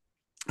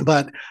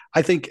 But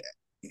I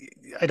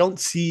don't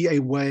see a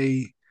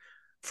way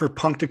for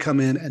Punk to come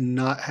in and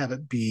not have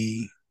it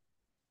be,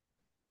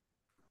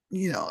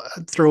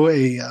 throw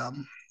a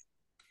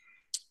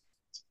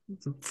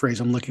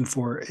phrase I'm looking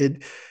for.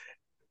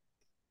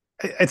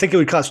 I think it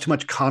would cause too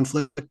much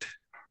conflict.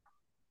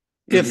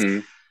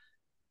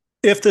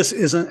 If this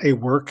isn't a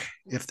work,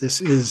 if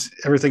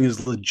everything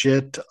is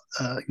legit,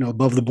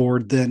 above the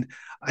board, then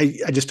I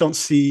just don't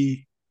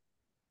see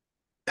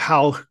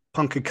how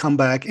Punk could come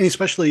back, and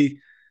especially,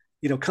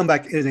 come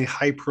back in a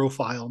high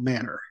profile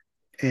manner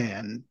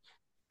and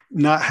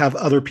not have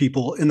other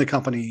people in the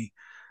company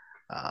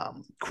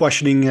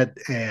questioning it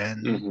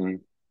and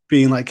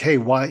being like, hey,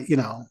 why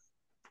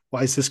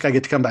does this guy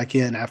get to come back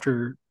in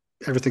after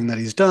everything that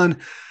he's done?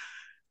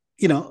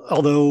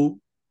 Although,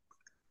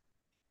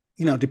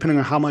 depending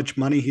on how much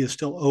money he is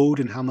still owed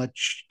and how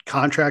much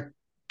contract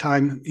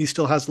time he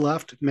still has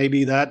left,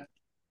 maybe that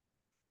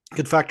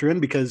could factor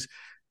in, because,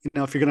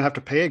 if you're going to have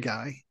to pay a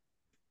guy,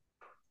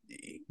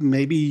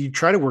 maybe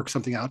try to work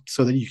something out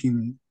so that you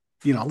can,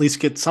 at least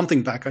get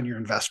something back on your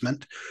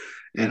investment.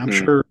 And I'm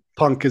sure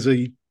Punk is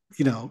a,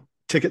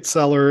 ticket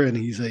seller and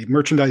he's a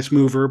merchandise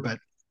mover, but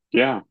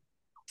yeah.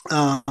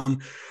 But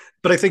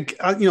I think,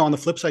 on the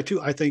flip side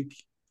too, I think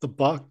the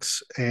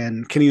Bucks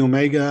and Kenny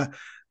Omega,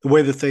 the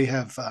way that they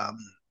have,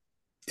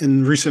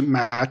 in recent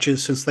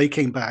matches since they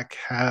came back,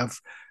 have,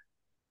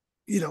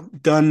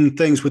 done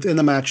things within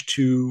the match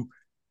to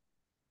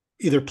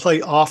either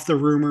play off the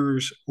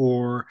rumors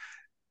or,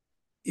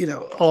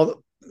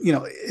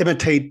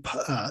 imitate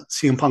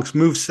CM Punk's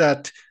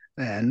moveset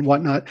and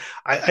whatnot.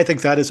 I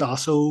think that is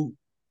also,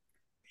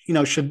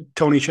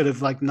 Tony should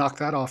have like knocked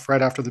that off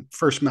right after the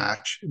first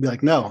match. Be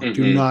like, no,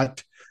 do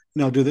not,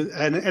 do that.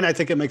 And I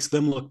think it makes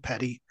them look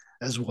petty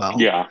as well.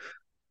 Yeah.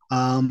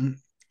 And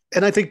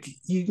I think,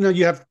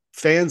 you have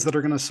fans that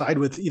are going to side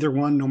with either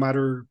one, no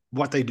matter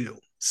what they do.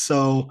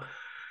 So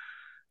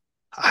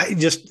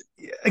again,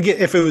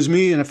 if it was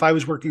me and if I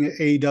was working at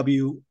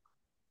AEW,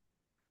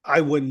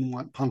 I wouldn't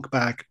want Punk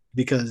back,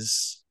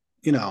 because,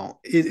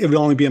 it would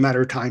only be a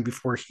matter of time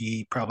before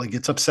he probably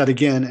gets upset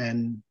again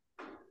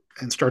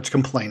and starts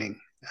complaining.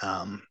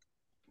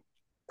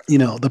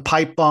 The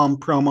pipe bomb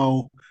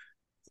promo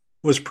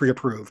was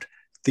pre-approved.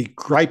 The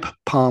gripe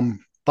bomb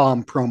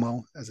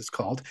promo, as it's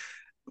called,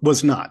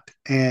 was not.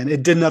 And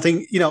it did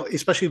nothing,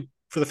 especially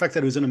for the fact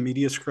that it was in a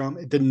media scrum,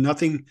 it did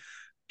nothing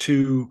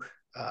to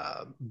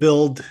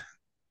build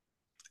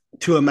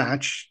to a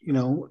match,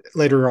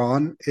 later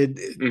on.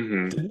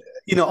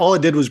 All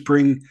it did was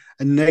bring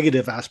a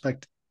negative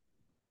aspect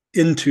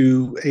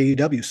into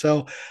AEW.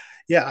 So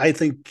yeah, I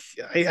think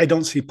I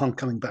don't see Punk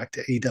coming back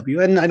to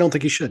AEW, and I don't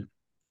think he should.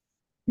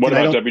 What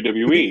about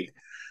WWE?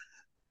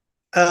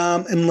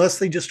 Unless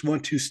they just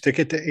want to stick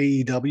it to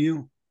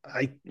AEW,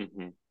 I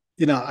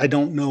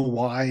don't know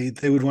why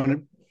they would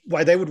want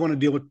to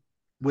deal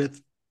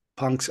with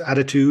Punk's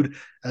attitude,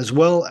 as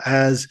well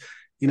as,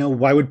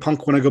 why would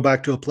Punk want to go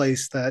back to a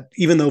place that,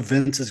 even though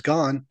Vince is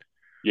gone,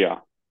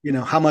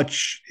 how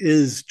much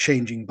is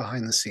changing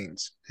behind the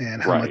scenes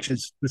and how much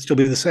would still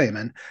be the same.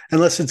 And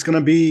unless it's going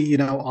to be,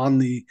 on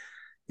the,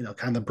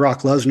 kind of the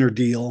Brock Lesnar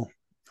deal,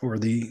 or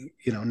the,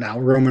 now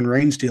Roman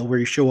Reigns deal, where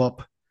you show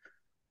up a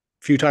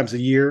few times a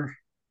year,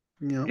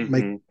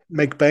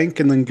 make bank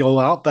and then go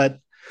out. But,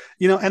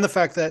 and the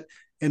fact that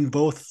in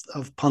both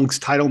of Punk's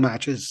title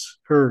matches,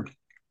 or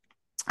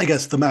I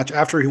guess the match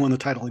after he won the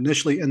title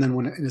initially, and then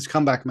in his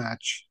comeback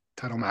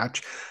title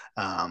match,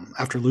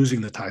 after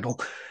losing the title,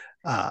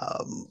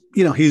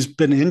 he's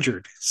been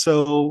injured.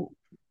 So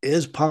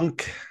is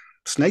Punk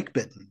snake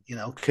bitten?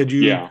 Could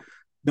you,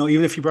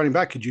 even if you brought him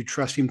back, could you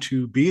trust him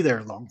to be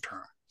there long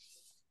term?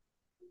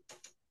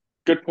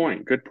 Good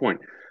point. Good point.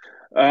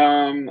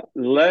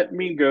 Let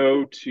me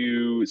go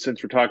to,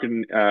 since we're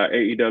talking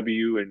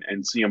AEW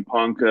and CM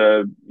Punk.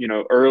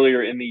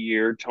 Earlier in the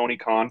year, Tony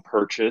Khan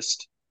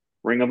purchased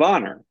Ring of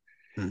Honor.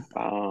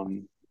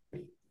 Um,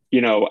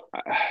 you know,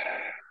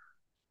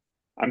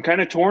 I'm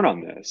kind of torn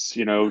on this.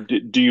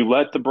 Do you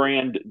let the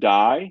brand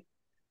die?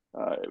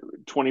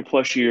 20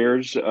 plus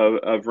years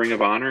of Ring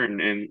of Honor,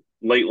 and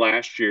late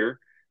last year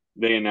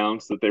they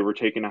announced that they were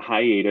taking a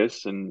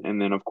hiatus, and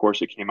then of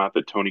course it came out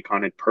that Tony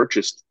Khan had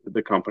purchased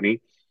the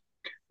company,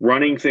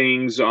 running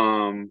things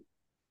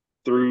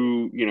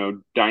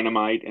through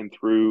Dynamite and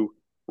through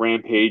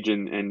Rampage,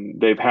 and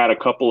they've had a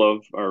couple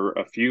of, or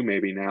a few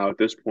maybe now at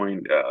this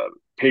point,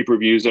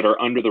 pay-per-views that are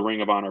under the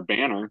Ring of Honor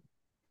banner.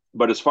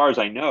 But as far as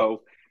I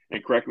know,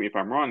 and correct me if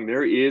I'm wrong,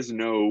 there is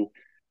no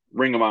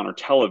Ring of Honor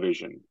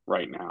television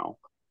right now.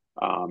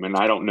 And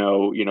I don't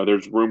know,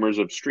 there's rumors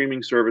of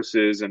streaming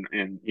services and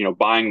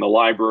buying the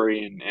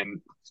library,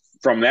 and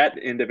from that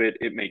end of it,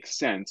 it makes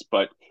sense.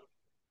 But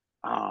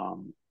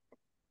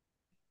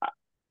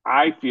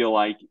I feel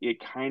like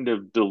it kind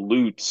of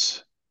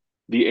dilutes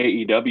the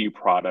AEW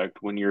product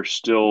when you're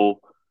still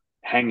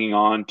hanging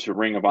on to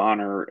Ring of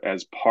Honor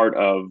as part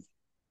of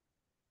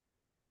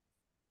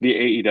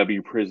the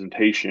AEW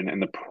presentation and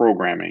the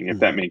programming, if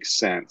that makes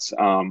sense.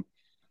 I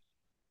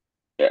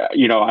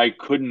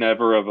could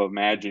never have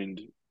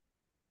imagined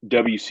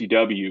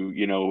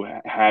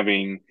WCW,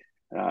 having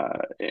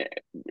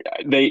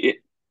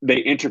they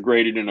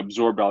integrated and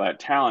absorbed all that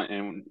talent,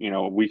 and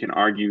we can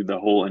argue the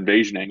whole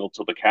invasion angle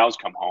till the cows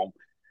come home.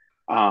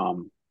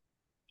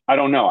 I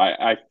don't know.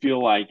 I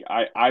feel like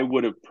I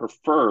would have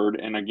preferred,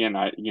 and again,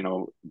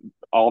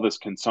 all this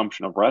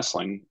consumption of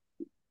wrestling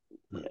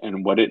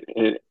and what it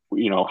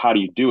how do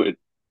you do it?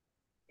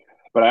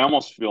 But I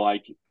almost feel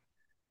like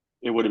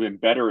it would have been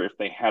better if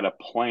they had a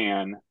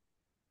plan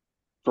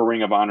for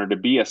Ring of Honor to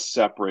be a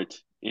separate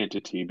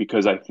entity,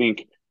 because I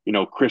think,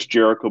 Chris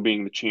Jericho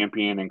being the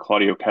champion and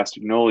Claudio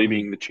Castagnoli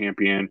being the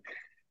champion,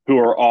 who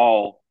are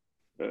all,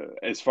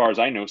 as far as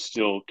I know,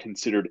 still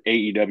considered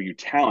AEW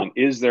talent.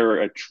 Is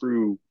there a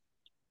true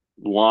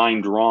line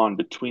drawn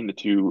between the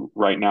two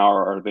right now,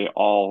 or are they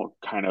all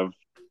kind of,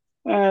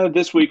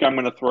 this week I'm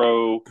going to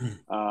throw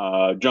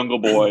Jungle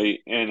Boy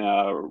in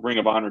a Ring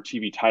of Honor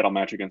TV title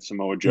match against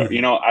Samoa Joe?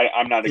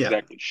 I'm not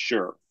exactly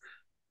sure.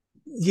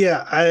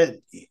 Yeah.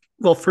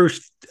 Well,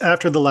 first,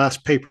 after the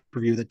last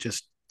pay-per-view that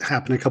just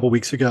happened a couple of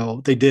weeks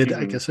ago, they did,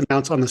 I guess,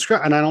 announce on the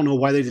scrum. And I don't know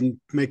why they didn't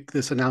make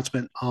this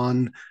announcement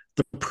on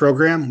the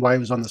program, why it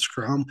was on the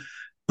scrum,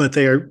 but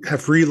they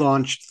have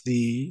relaunched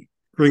the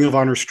Ring of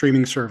Honor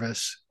streaming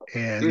service,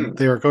 and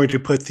they are going to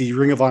put the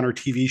Ring of Honor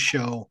TV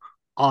show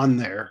on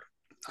there.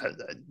 I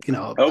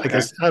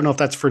guess I don't know if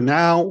that's for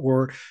now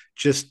or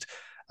just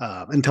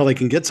until they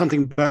can get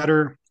something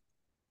better,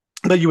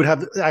 but you would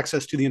have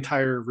access to the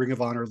entire Ring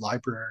of Honor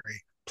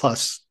library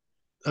plus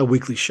a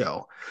weekly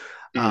show.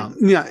 Are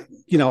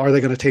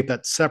they going to tape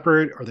that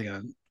separate? Are they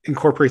going to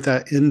incorporate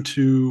that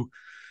into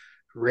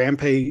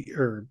Rampage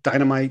or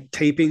Dynamite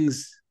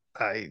tapings?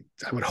 I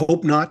would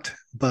hope not,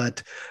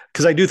 but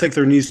because I do think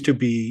there needs to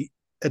be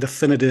a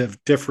definitive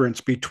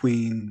difference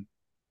between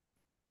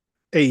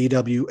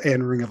AEW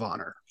and Ring of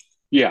Honor.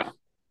 Yeah.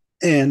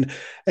 And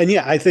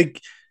yeah, I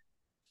think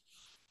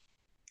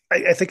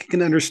I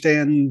can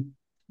understand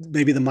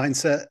maybe the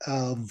mindset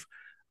of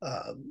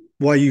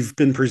why you've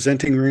been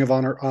presenting Ring of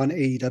Honor on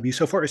AEW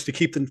so far is to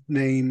keep the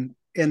name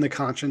in the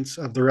conscience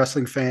of the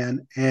wrestling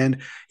fan,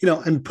 and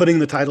and putting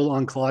the title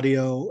on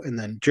Claudio and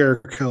then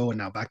Jericho and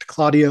now back to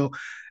Claudio,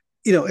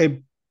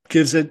 it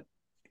gives it,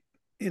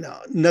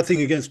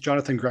 nothing against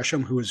Jonathan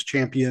Gresham, who was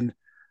champion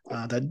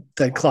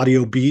that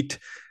Claudio beat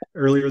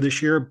earlier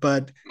this year,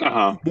 but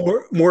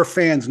more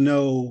fans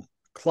know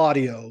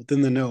Claudio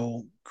than they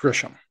know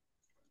Gresham.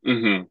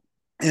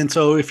 And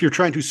so if you're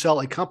trying to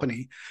sell a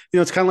company,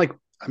 it's kind of like,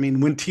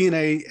 when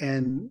TNA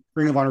and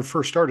Ring of Honor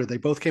first started, they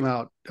both came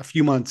out a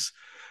few months,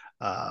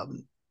 apart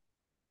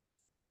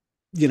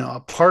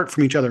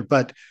from each other,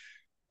 but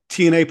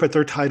TNA put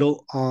their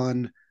title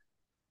on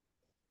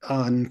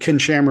Ken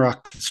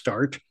Shamrock to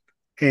start,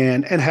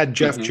 and had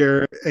Jeff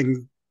Jarrett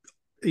and,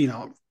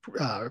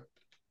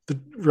 the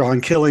Ron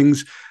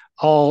Killings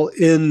all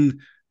in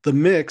the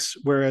mix,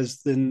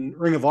 whereas then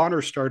Ring of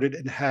Honor started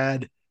and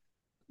had,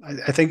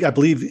 I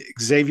believe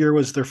Xavier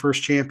was their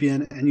first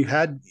champion, and you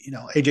had,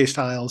 AJ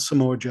Styles,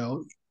 Samoa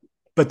Joe,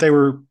 but they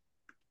were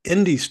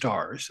indie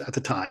stars at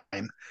the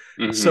time.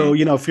 So,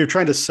 if you're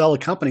trying to sell a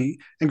company,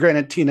 and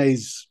granted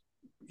TNA's,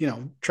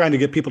 trying to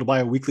get people to buy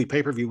a weekly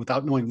pay-per-view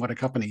without knowing what the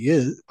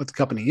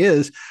company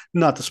is,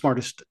 not the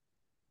smartest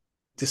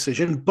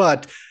decision.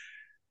 But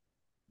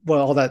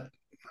all that I'm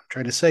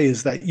trying to say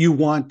is that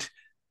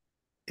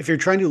if you're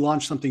trying to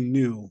launch something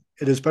new,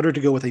 it is better to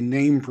go with a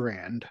name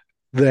brand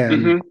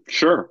than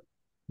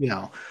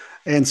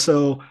and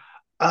so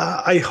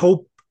I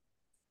hope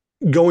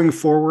going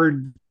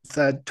forward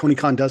that Tony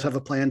Khan does have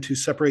a plan to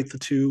separate the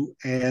two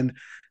and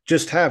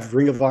just have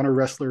Ring of Honor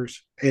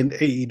wrestlers and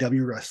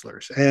AEW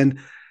wrestlers. And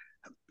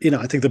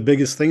I think the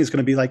biggest thing is going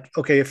to be like,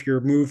 okay, if you're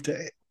moved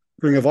to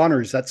Ring of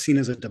Honor, is that seen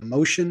as a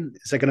demotion?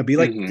 Is that going to be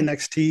like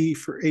NXT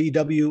for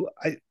AEW?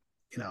 I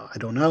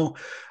don't know.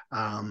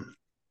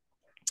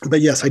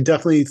 But yes, I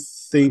definitely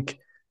think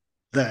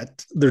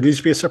that there needs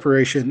to be a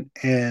separation,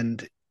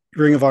 and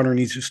Ring of Honor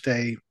needs to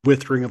stay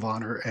with Ring of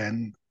Honor.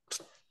 And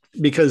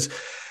because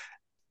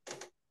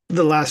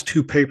the last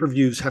two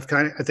pay-per-views have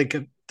I think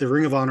the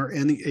Ring of Honor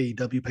and the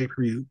AEW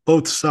pay-per-view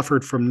both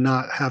suffered from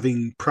not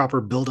having proper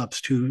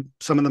build-ups to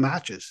some of the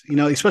matches,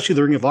 especially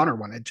the Ring of Honor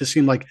one. It just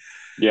seemed like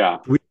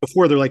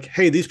before they're like,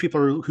 hey, these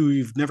people who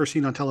you've never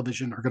seen on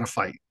television are going to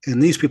fight,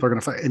 and these people are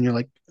going to fight. And you're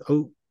like,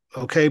 oh,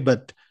 okay.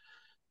 But,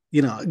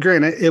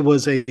 granted, it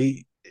was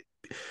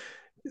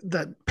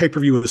that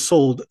pay-per-view was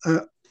sold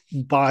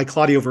by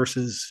Claudio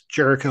versus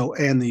Jericho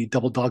and the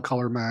double dog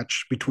collar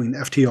match between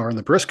FTR and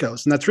the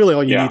Briscoes. And that's really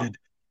all you needed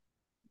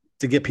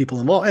to get people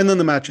involved. And then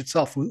the match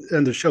itself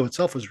and the show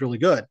itself was really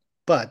good.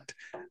 But,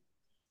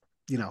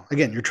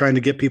 again, you're trying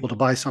to get people to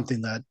buy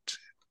something that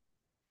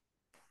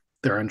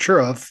they're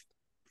unsure of,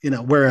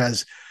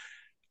 whereas,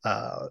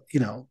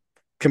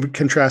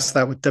 contrast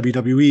that with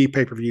WWE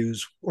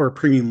pay-per-views or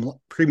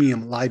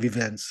premium live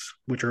events,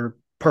 which are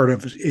part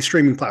of a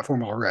streaming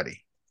platform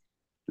already.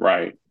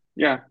 Right.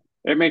 Yeah,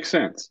 it makes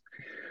sense.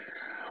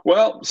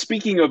 Well,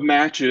 speaking of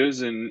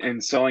matches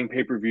and selling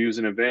pay-per-views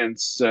and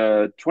events,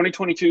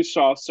 2022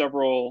 saw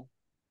several,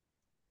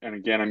 and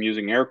again, I'm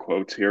using air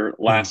quotes here,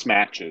 last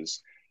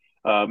matches.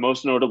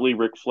 Most notably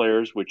Ric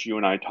Flair's, which you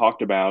and I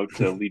talked about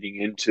leading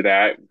into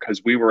that,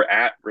 because we were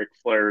at Ric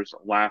Flair's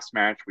last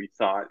match, we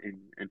thought, in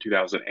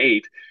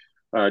 2008.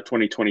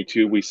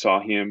 2022, we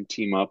saw him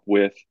team up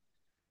with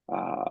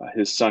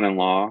his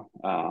son-in-law.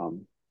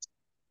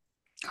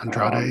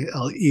 Andrade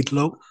El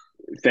Idolo.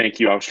 Thank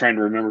you. I was trying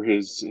to remember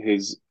his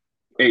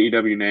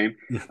AEW name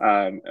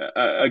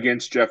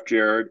against Jeff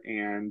Jarrett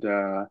and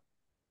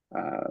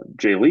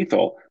Jay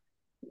Lethal.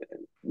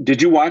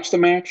 Did you watch the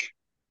match?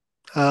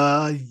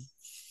 I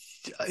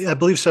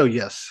believe so.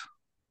 Yes.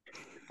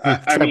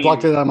 I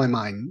blocked it out of my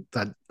mind.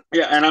 And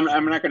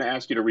I'm not going to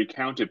ask you to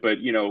recount it, but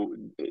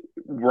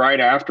right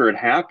after it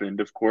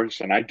happened, of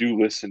course, and I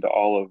do listen to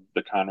all of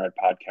the Conrad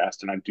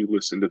podcast, and I do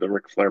listen to the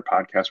Ric Flair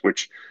podcast,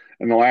 which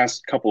in the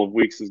last couple of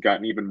weeks has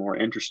gotten even more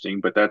interesting,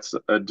 but that's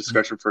a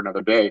discussion for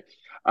another day.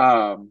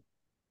 I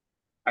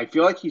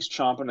feel like he's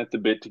chomping at the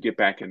bit to get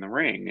back in the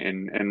ring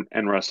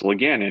and wrestle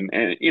again.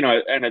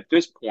 And at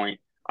this point,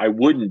 I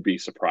wouldn't be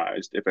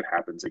surprised if it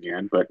happens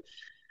again, but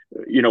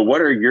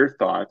what are your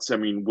thoughts? I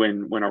mean,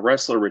 when a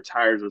wrestler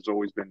retires, there's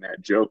always been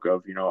that joke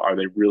of, are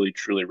they really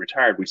truly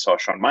retired? We saw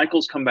Shawn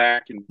Michaels come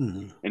back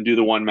and do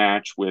the one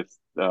match with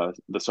the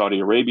Saudi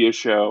Arabia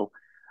show.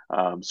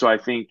 So I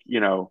think,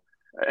 Tyler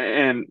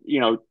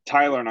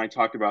and I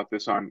talked about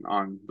this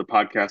on the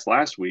podcast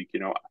last week.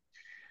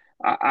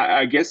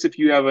 I guess if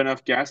you have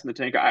enough gas in the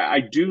tank, I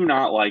do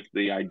not like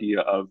the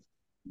idea of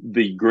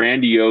the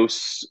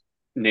grandiose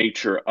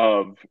nature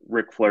of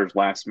Ric Flair's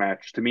last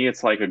match. To me,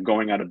 it's like a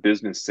going out of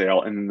business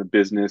sale, and then the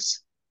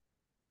business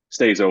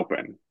stays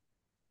open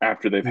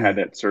after they've had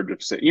that surge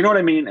of sales. You know what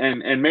I mean?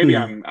 And maybe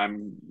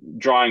I'm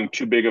drawing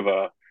too big of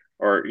a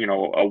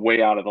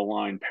way out of the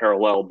line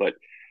parallel, but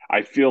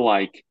I feel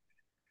like,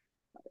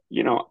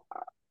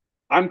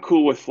 I'm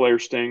cool with Flair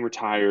staying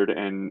retired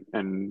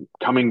and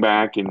coming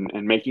back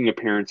and making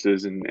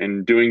appearances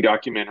and doing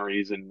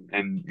documentaries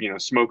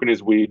and smoking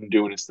his weed and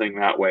doing his thing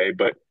that way.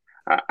 But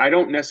I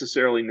don't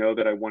necessarily know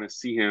that I want to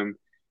see him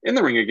in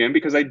the ring again,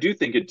 because I do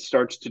think it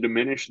starts to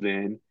diminish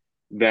then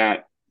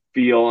that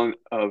feel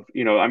of,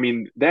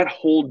 that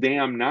whole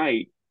damn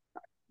night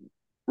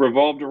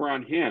revolved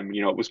around him.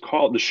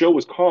 The show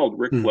was called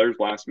Ric Flair's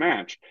Last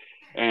Match.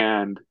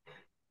 And,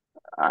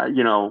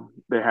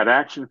 they had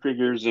action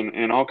figures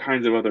and all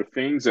kinds of other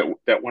things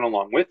that went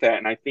along with that.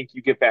 And I think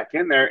you get back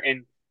in there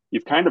and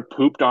you've kind of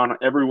pooped on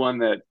everyone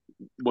that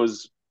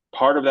was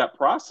part of that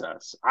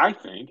process, I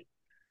think.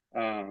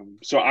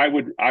 So I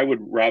would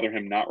rather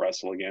him not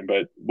wrestle again,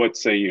 but what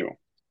say you?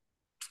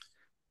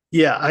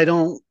 Yeah, I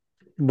don't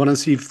want to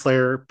see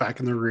Flair back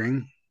in the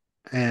ring.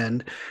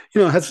 And,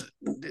 it's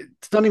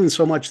not even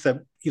so much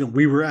that,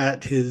 we were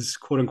at his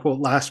quote unquote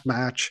last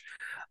match.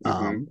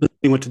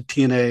 He went to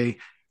TNA.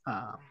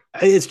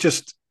 It's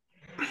just,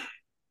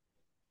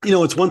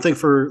 it's one thing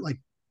for like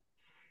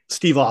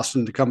Steve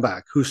Austin to come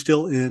back, who's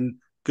still in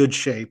good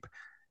shape,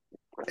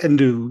 and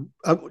do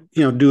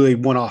a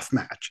one-off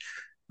match.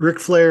 Ric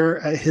Flair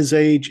at his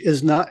age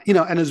is not,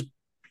 and as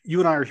you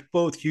and I are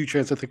both huge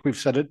fans, I think we've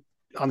said it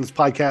on this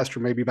podcast or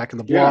maybe back in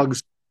the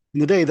blogs in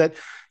the day that,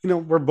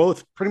 we're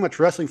both pretty much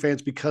wrestling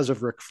fans because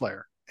of Ric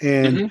Flair.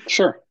 And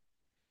sure.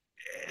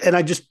 And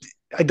I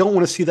don't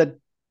want to see that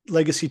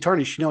legacy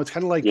tarnish. It's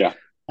kind of like,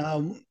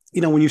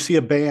 when you see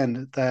a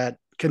band that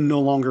can no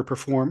longer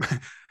perform,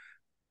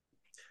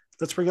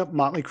 let's bring up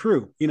Motley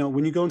Crue.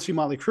 When you go and see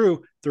Motley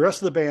Crue, the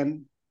rest of the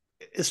band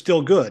is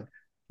still good.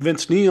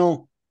 Vince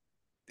Neil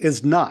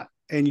is not,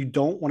 and you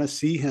don't want to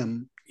see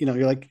him.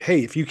 You're like,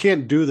 hey, if you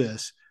can't do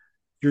this,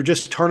 you're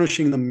just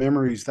tarnishing the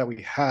memories that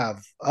we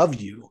have of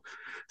you.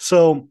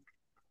 So,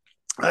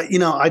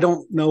 I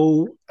don't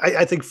know.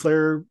 I think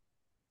Flair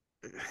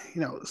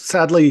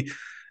sadly,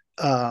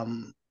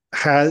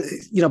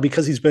 has,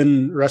 because he's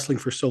been wrestling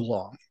for so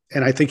long,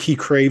 and I think he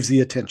craves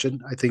the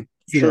attention. I think,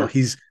 Sure.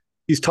 he's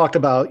talked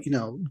about,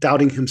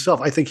 doubting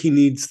himself. I think he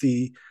needs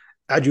the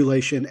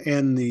adulation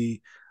and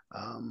the,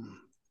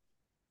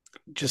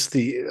 just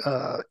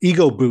the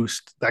ego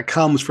boost that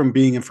comes from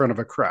being in front of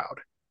a crowd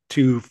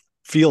to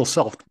feel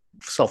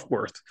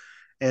self-worth.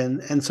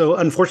 And so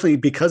unfortunately,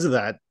 because of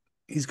that,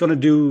 he's going to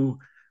do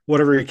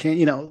whatever he can.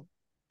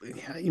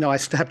 I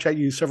Snapchat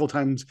you several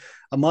times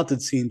a month,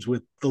 it seems,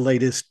 with the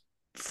latest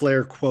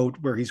Flair quote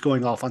where he's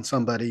going off on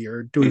somebody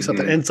or doing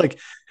something. And it's like,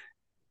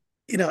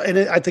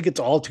 I think it's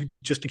all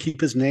just to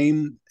keep his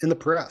name in the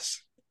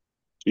press.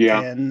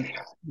 Yeah. And,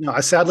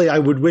 sadly, I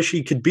would wish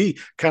he could be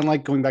kind of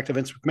like going back to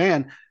Vince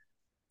McMahon.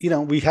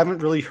 We haven't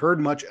really heard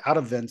much out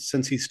of Vince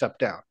since he stepped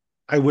down.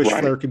 I wish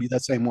Flair could be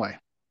that same way.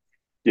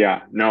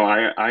 Yeah, no,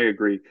 I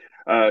agree.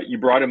 You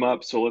brought him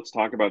up, so let's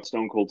talk about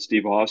Stone Cold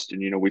Steve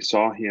Austin. We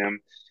saw him,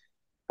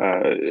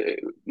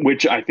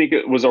 which I think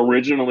it was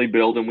originally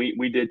billed, and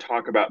we did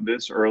talk about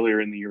this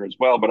earlier in the year as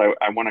well, but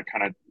I want to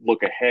kind of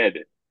look ahead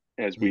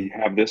as we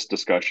have this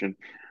discussion.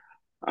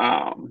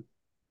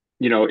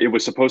 It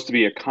was supposed to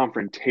be a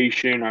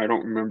confrontation. I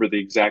don't remember the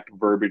exact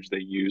verbiage they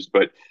used,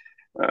 but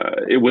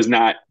it was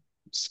not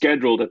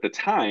scheduled at the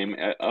time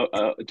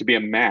to be a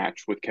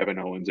match with Kevin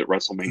Owens at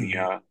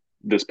WrestleMania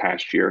this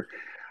past year.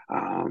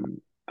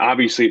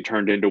 Obviously it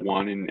turned into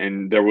one,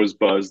 and there was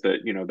buzz that,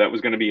 that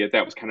was going to be it.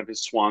 That was kind of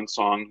his swan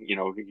song. He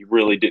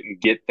really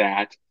didn't get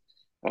that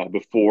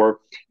before.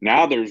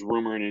 Now there's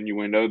rumor and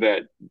innuendo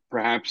that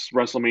perhaps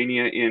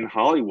WrestleMania in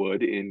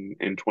Hollywood in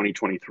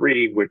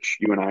 2023, which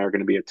you and I are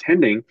going to be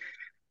attending,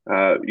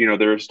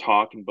 there's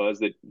talk and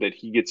buzz that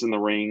he gets in the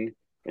ring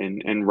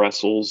and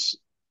wrestles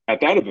at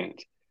that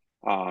event.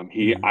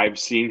 I've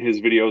seen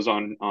his videos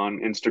on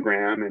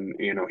Instagram, and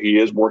he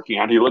is working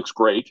out. He looks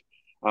great.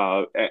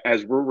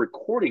 As we're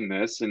recording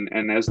this,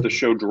 and as the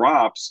show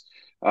drops,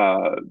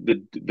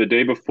 the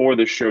day before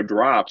the show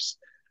drops,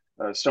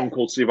 Stone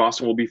Cold Steve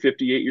Austin will be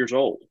 58 years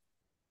old,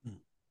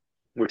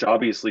 which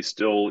obviously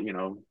still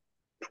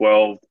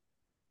 12,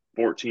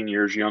 14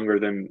 years younger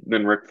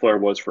than Ric Flair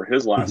was for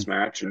his last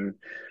match, and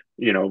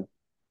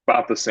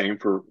about the same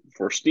for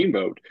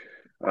Steamboat.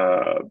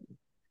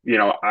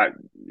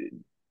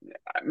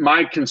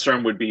 My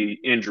concern would be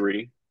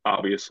injury,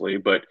 obviously,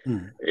 but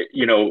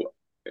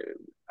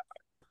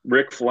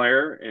Ric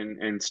Flair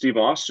and Steve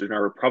Austin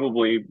are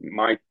probably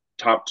my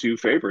top two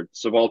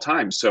favorites of all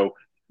time. So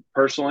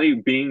personally,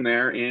 being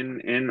there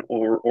in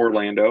Los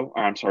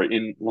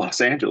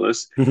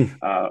Angeles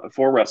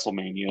for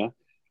WrestleMania,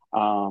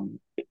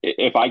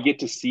 if I get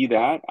to see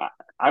that,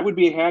 I would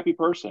be a happy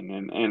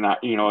person. And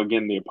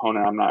again, the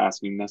opponent, I'm not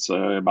asking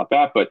necessarily about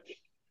that, but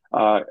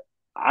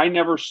I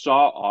never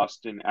saw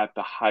Austin at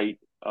the height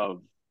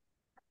of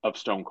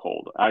Stone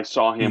Cold. I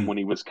saw him when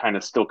he was kind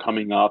of still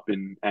coming up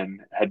and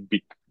had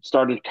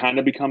started to kind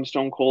of become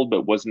Stone Cold,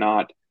 but was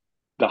not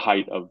the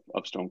height of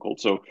Stone Cold.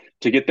 So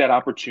to get that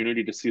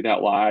opportunity to see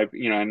that live,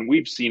 and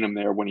we've seen him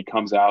there when he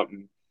comes out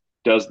and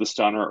does the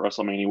stunner at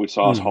WrestleMania. We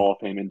saw his Hall of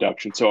Fame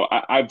induction. So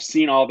I've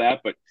seen all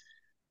that, but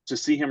to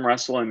see him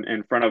wrestle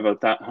in front of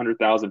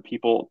 100,000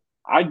 people,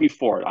 I'd be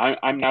for it.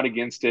 I'm not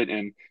against it.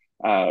 And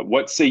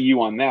what say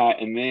you on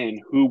that? And then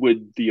who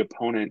would the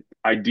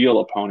ideal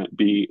opponent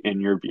be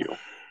in your view?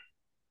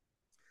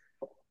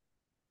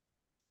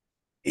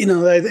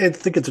 I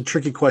think it's a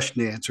tricky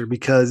question to answer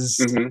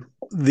because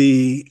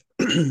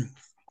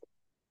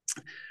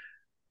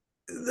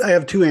I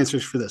have two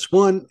answers for this.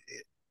 One,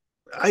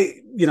 I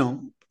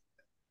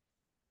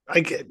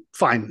get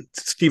fine.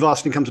 Steve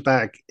Austin comes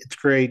back. It's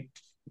great.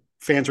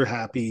 Fans are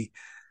happy.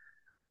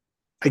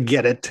 I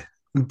get it.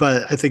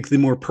 But I think the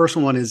more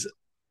personal one is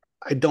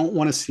I don't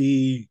want to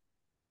see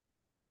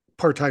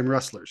part-time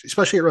wrestlers,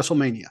 especially at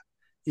WrestleMania.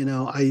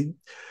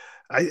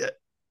 I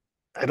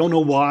don't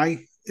know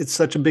why it's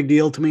such a big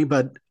deal to me,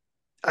 but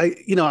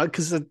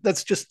because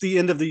that's just the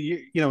end of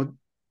the year,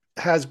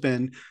 has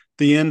been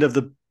the end of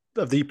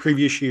the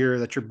previous year.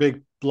 That's your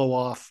big blow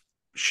off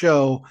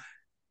show.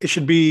 It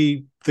should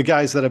be the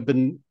guys that have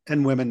been,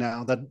 and women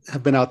now that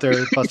have been out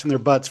there busting their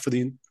butts for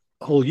the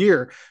whole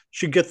year,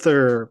 should get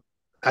their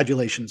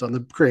adulations on the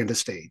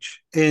grandest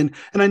stage. And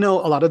I know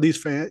a lot of these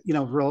fans,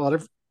 a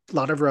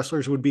lot of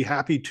wrestlers would be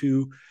happy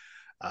to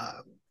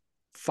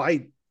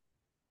fight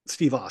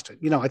Steve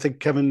Austin. I think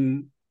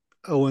Kevin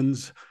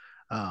Owens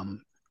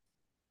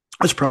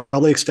was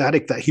probably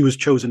ecstatic that he was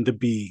chosen to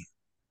be,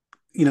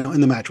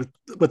 in the match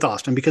with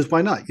Austin, because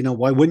why not?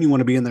 Why wouldn't you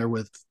want to be in there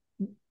with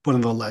one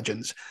of the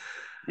legends?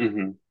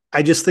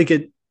 I just think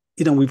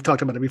we've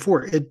talked about it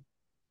before.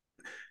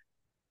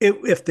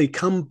 If they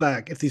come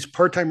back, if these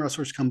part-time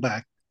wrestlers come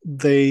back,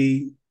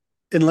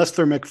 unless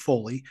they're Mick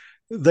Foley,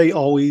 they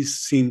always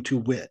seem to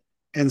win.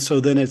 And so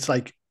then it's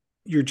like,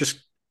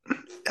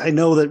 I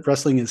know that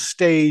wrestling is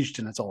staged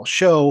and it's all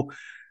show,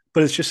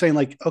 but it's just saying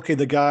like, okay,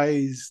 the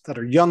guys that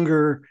are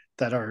younger,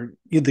 that are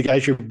the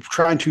guys you're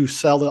trying to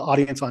sell the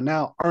audience on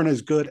now aren't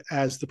as good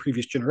as the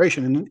previous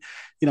generation. And,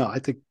 I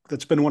think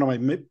that's been one of I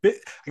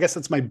guess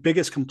that's my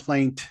biggest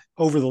complaint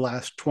over the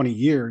last 20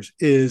 years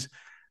is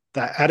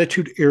that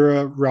Attitude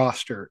Era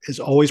roster is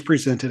always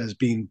presented as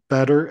being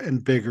better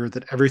and bigger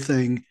than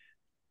everything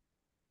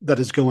that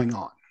is going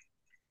on.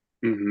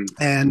 Mm-hmm.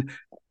 And,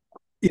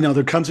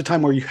 there comes a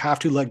time where you have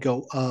to let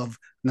go of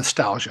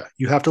nostalgia.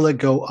 You have to let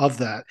go of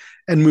that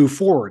and move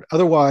forward.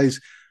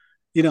 Otherwise,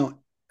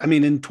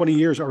 in 20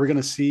 years, are we going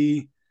to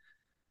see,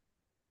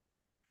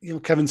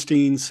 Kevin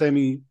Steen,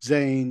 Sami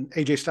Zayn,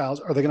 AJ Styles?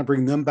 Are they going to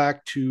bring them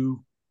back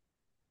to,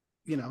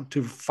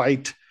 to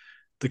fight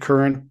the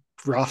current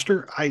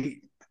roster?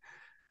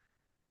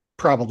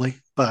 Probably,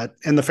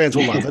 and the fans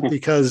will love it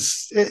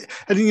because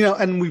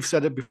and we've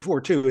said it before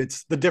too.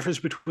 It's the difference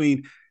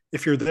between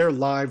if you're there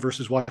live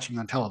versus watching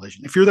on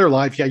television. If you're there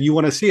live, yeah, you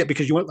want to see it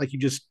because you want, like you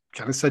just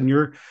kind of said in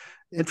your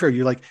intro,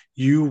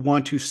 you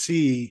want to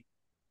see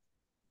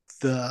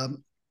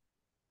the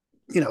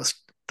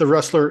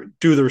wrestler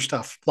do their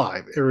stuff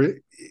live or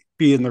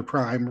be in their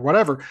prime or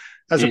whatever,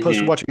 as opposed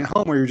to watching at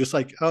home where you're just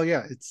like, oh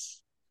yeah,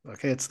 it's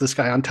this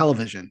guy on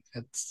television.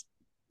 It's,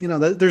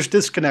 there's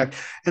disconnect.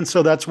 And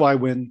so that's why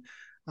when,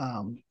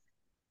 when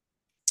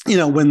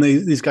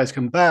these guys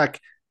come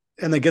back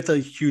and they get the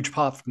huge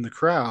pop from the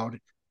crowd,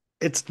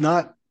 it's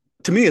not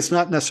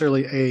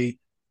necessarily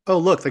oh,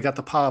 look, they got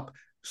the pop,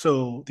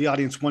 so the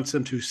audience wants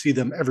them to see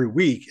them every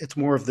week. It's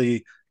more of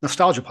the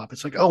nostalgia pop.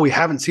 It's like, oh, we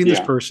haven't seen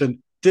this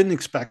person, didn't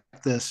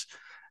expect this,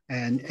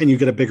 and you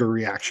get a bigger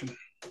reaction.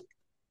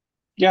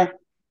 Yeah,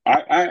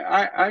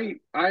 I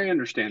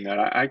understand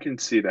that. I can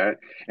see that.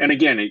 And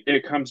again,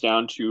 it comes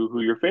down to who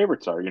your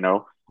favorites are.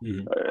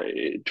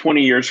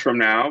 20 years from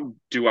now,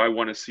 do I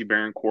want to see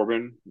Baron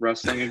Corbin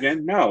wrestling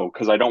again? No,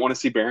 because I don't want to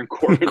see Baron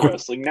Corbin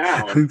wrestling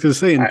now. I'm just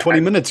saying, 20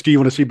 minutes, do you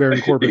want to see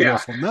Baron Corbin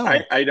wrestle? No.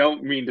 I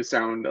don't mean to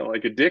sound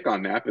like a dick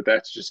on that, but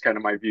that's just kind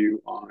of my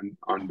view on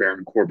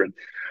Baron Corbin.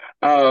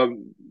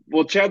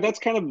 Well, Chad, that's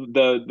kind of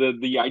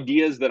the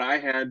ideas that I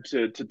had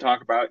to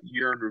talk about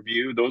year in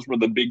review. Those were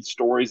the big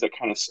stories that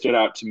kind of stood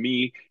out to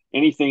me.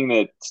 Anything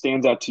that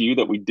stands out to you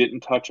that we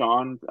didn't touch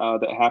on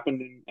that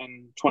happened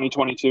in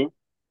 2022?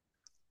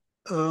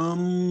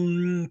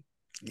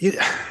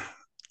 Yeah,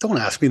 don't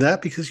ask me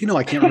that because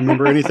I can't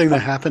remember anything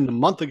that happened a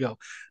month ago.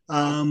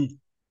 No,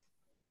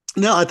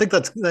 I think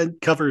that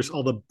covers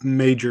all the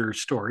major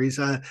stories.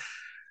 I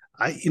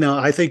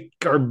think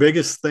our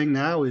biggest thing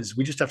now is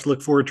we just have to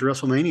look forward to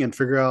WrestleMania and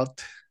figure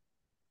out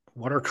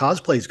what our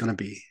cosplay is going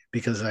to be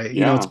because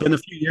it's been a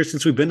few years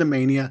since we've been to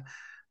Mania.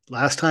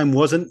 Last time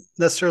wasn't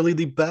necessarily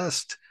the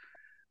best,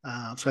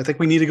 so I think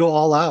we need to go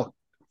all out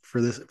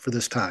for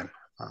this time.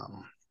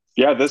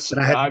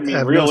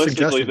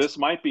 Realistically, this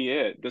might be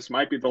it. This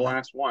might be the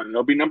last one.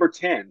 It'll be number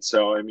 10.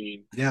 So,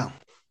 yeah.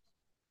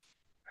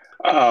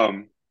 Because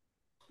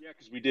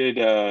we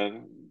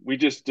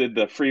just did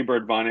the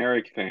Freebird Von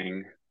Erich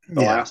thing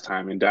last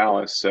time in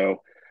Dallas.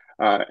 So,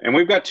 and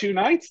we've got 2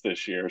 nights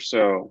this year.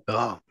 So,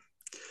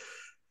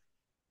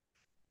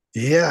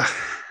 yeah,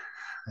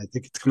 I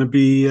think it's going to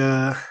be.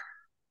 We're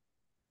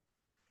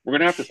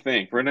going to have to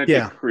think. We're going to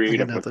get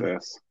creative with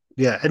this.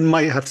 Yeah, and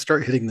might have to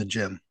start hitting the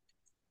gym.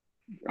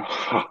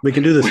 We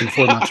can do this in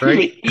 4 months,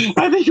 right?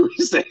 I think we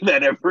say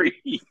that every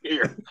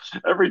year.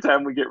 Every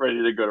time we get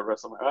ready to go to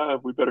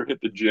WrestleMania, we better hit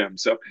the gym.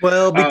 So,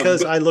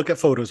 because I look at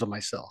photos of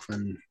myself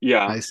and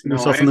I see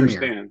myself in the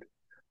mirror.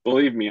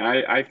 Believe me,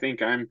 I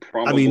think I'm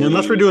probably.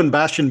 Unless we're doing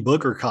Bastion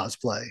Booger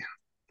cosplay.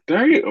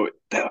 There you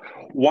go.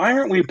 Why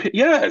aren't we?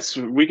 Yes,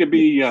 we could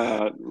be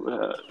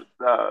the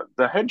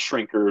head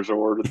shrinkers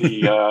or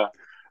the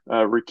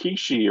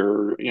Rikishi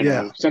or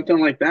something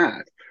like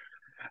that.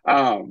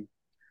 I'm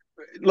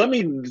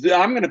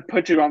going to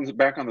put you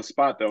back on the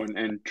spot though,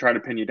 and try to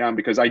pin you down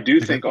because I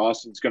do think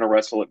Austin's going to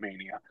wrestle at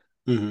Mania.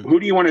 Mm-hmm. Who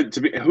do you want it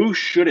to be? Who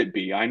should it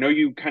be? I know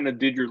you kind of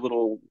did your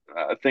little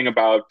thing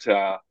about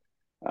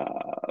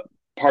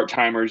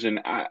part-timers, and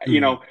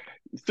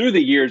through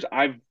the years,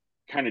 I've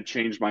kind of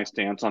changed my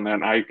stance on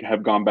that. I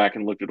have gone back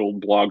and looked at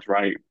old blogs,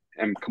 right,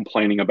 and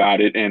complaining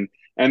about it, and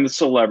the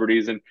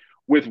celebrities, and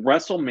with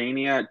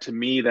WrestleMania, to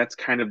me, that's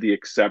kind of the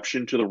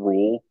exception to the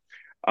rule.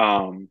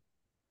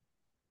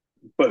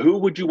 But who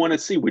would you want to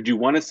see? Would you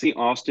want to see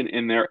Austin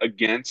in there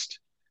against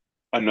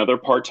another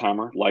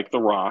part-timer like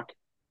The Rock?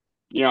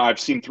 I've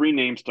seen 3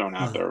 names thrown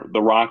out there.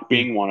 The Rock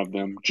being one of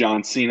them,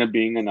 John Cena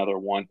being another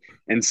one,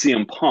 and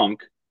CM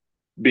Punk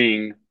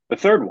being the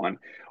third one.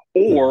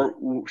 Or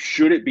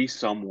should it be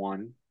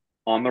someone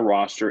on the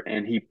roster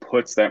and he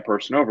puts that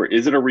person over?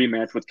 Is it a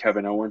rematch with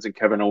Kevin Owens and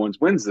Kevin Owens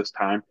wins this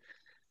time?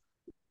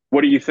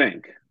 What do you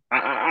think?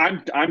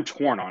 I'm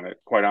torn on it,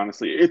 quite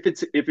honestly. If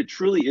it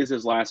truly is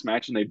his last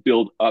match and they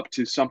build up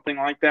to something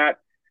like that,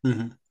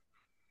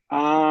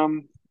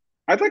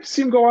 I'd like to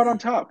see him go out on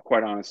top,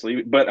 quite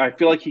honestly. But I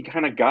feel like he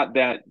kind of got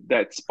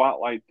that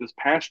spotlight this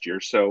past year.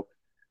 So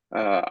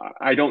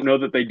I don't know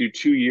that they do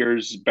 2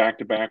 years back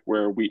to back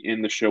where we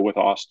end the show with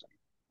Austin.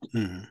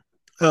 Mm-hmm.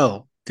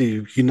 Oh,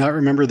 Do you not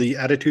remember the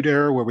Attitude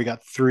Era where we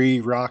got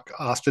 3 Rock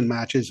Austin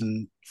matches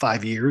in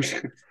 5 years?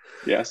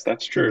 Yes,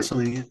 that's true.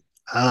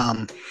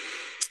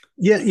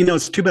 Yeah,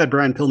 it's too bad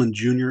Brian Pillman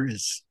Jr.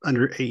 is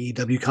under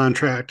AEW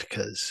contract,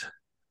 because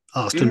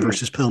Austin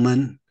versus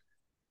Pillman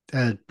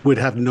would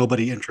have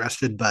nobody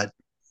interested, but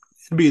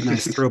it'd be a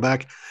nice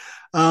throwback.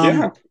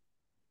 Yeah,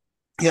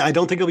 I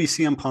don't think it'll be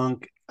CM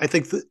Punk. I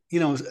think that,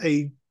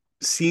 a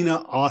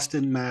Cena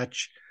Austin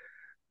match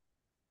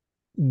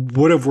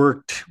would have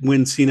worked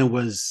when Cena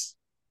was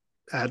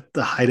at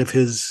the height of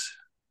his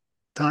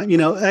time.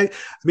 I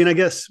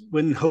guess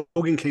when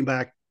Hogan came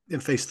back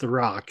and faced The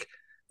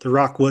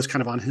Rock was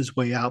kind of on his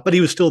way out, but he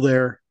was still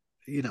there,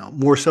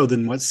 more so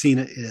than what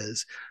Cena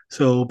is.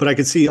 So, but I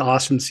could see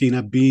Austin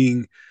Cena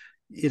being,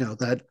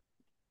 that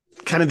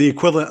kind of the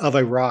equivalent of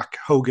a Rock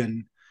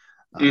Hogan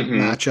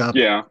matchup.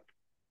 Yeah.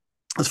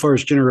 As far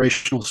as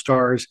generational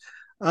stars,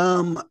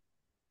 I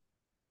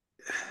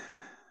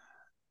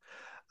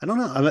don't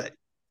know.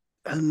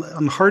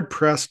 I'm hard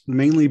pressed,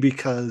 mainly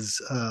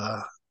because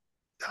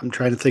I'm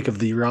trying to think of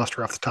the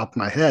roster off the top of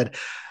my head.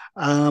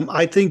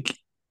 I think,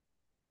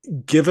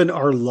 given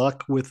our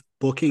luck with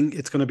booking,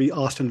 it's going to be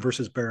Austin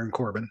versus Baron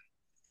Corbin.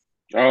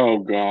 Oh,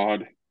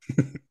 God.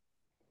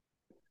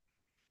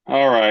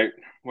 All right.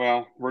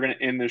 Well, we're going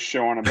to end this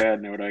show on a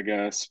bad note, I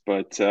guess.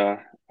 But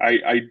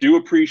I do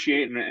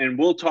appreciate, and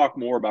we'll talk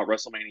more about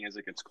WrestleMania as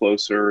it gets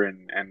closer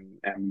and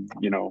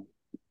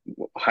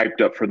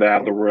hyped up for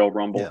that, the Royal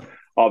Rumble,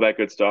 all that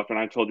good stuff. And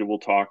I told you we'll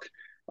talk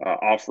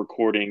off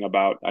recording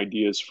about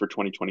ideas for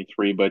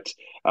 2023. But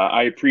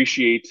I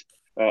appreciate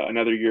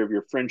another year of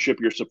your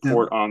friendship, your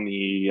support on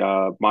the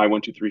My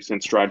 123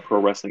 Cent Stride Pro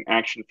Wrestling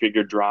action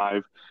figure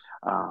drive.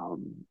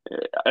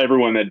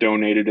 Everyone that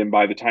donated, and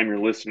by the time you're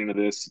listening to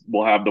this,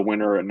 we'll have the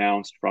winner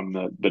announced from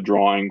the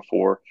drawing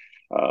for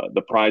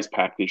the prize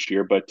pack this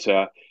year. But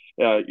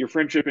your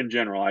friendship in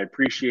general, I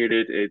appreciate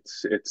it.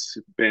 It's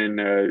been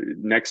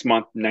next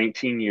month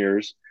 19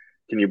 years.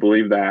 Can you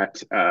believe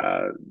that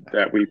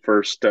that we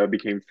first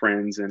became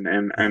friends? And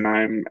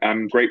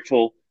I'm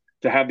grateful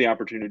to have the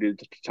opportunity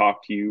to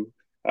talk to you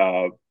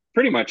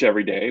pretty much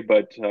every day,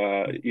 but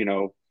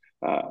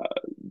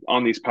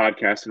on these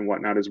podcasts and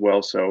whatnot as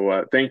well.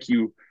 So thank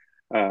you,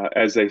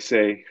 as they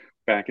say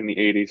back in the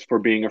 80s, for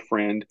being a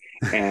friend.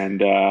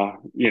 And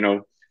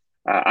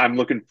I'm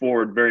looking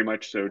forward very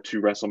much so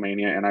to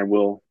WrestleMania, and I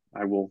will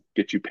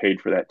get you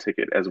paid for that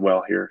ticket as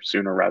well here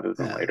sooner rather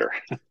than later.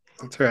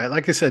 That's right.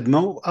 Like I said,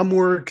 Mo, I'm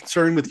more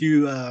concerned with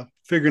you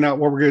figuring out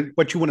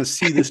what you want to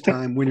see this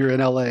time when you're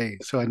in LA,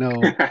 so I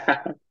know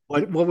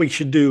what we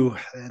should do.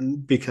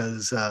 And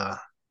because and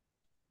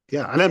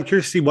I'm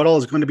curious to see what all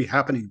is going to be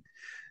happening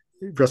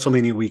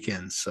WrestleMania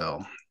weekend.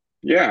 So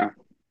yeah,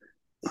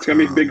 it's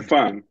gonna be big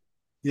fun.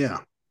 Yeah.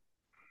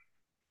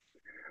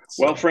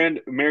 Well,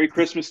 friend, Merry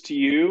Christmas to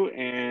you,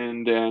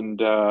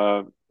 and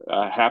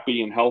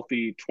happy and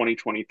healthy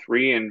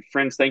 2023. And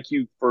friends, thank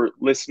you for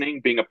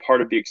listening, being a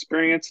part of the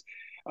experience.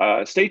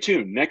 Stay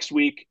tuned. Next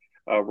week,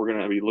 we're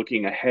going to be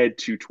looking ahead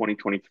to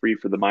 2023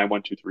 for the My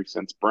 123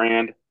 Cents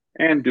brand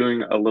and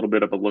doing a little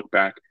bit of a look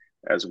back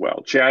as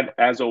well. Chad,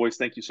 as always,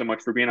 thank you so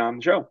much for being on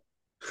the show.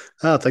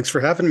 Thanks for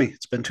having me.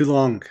 It's been too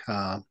long.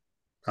 I'll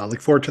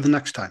look forward to the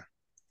next time.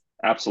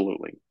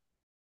 Absolutely.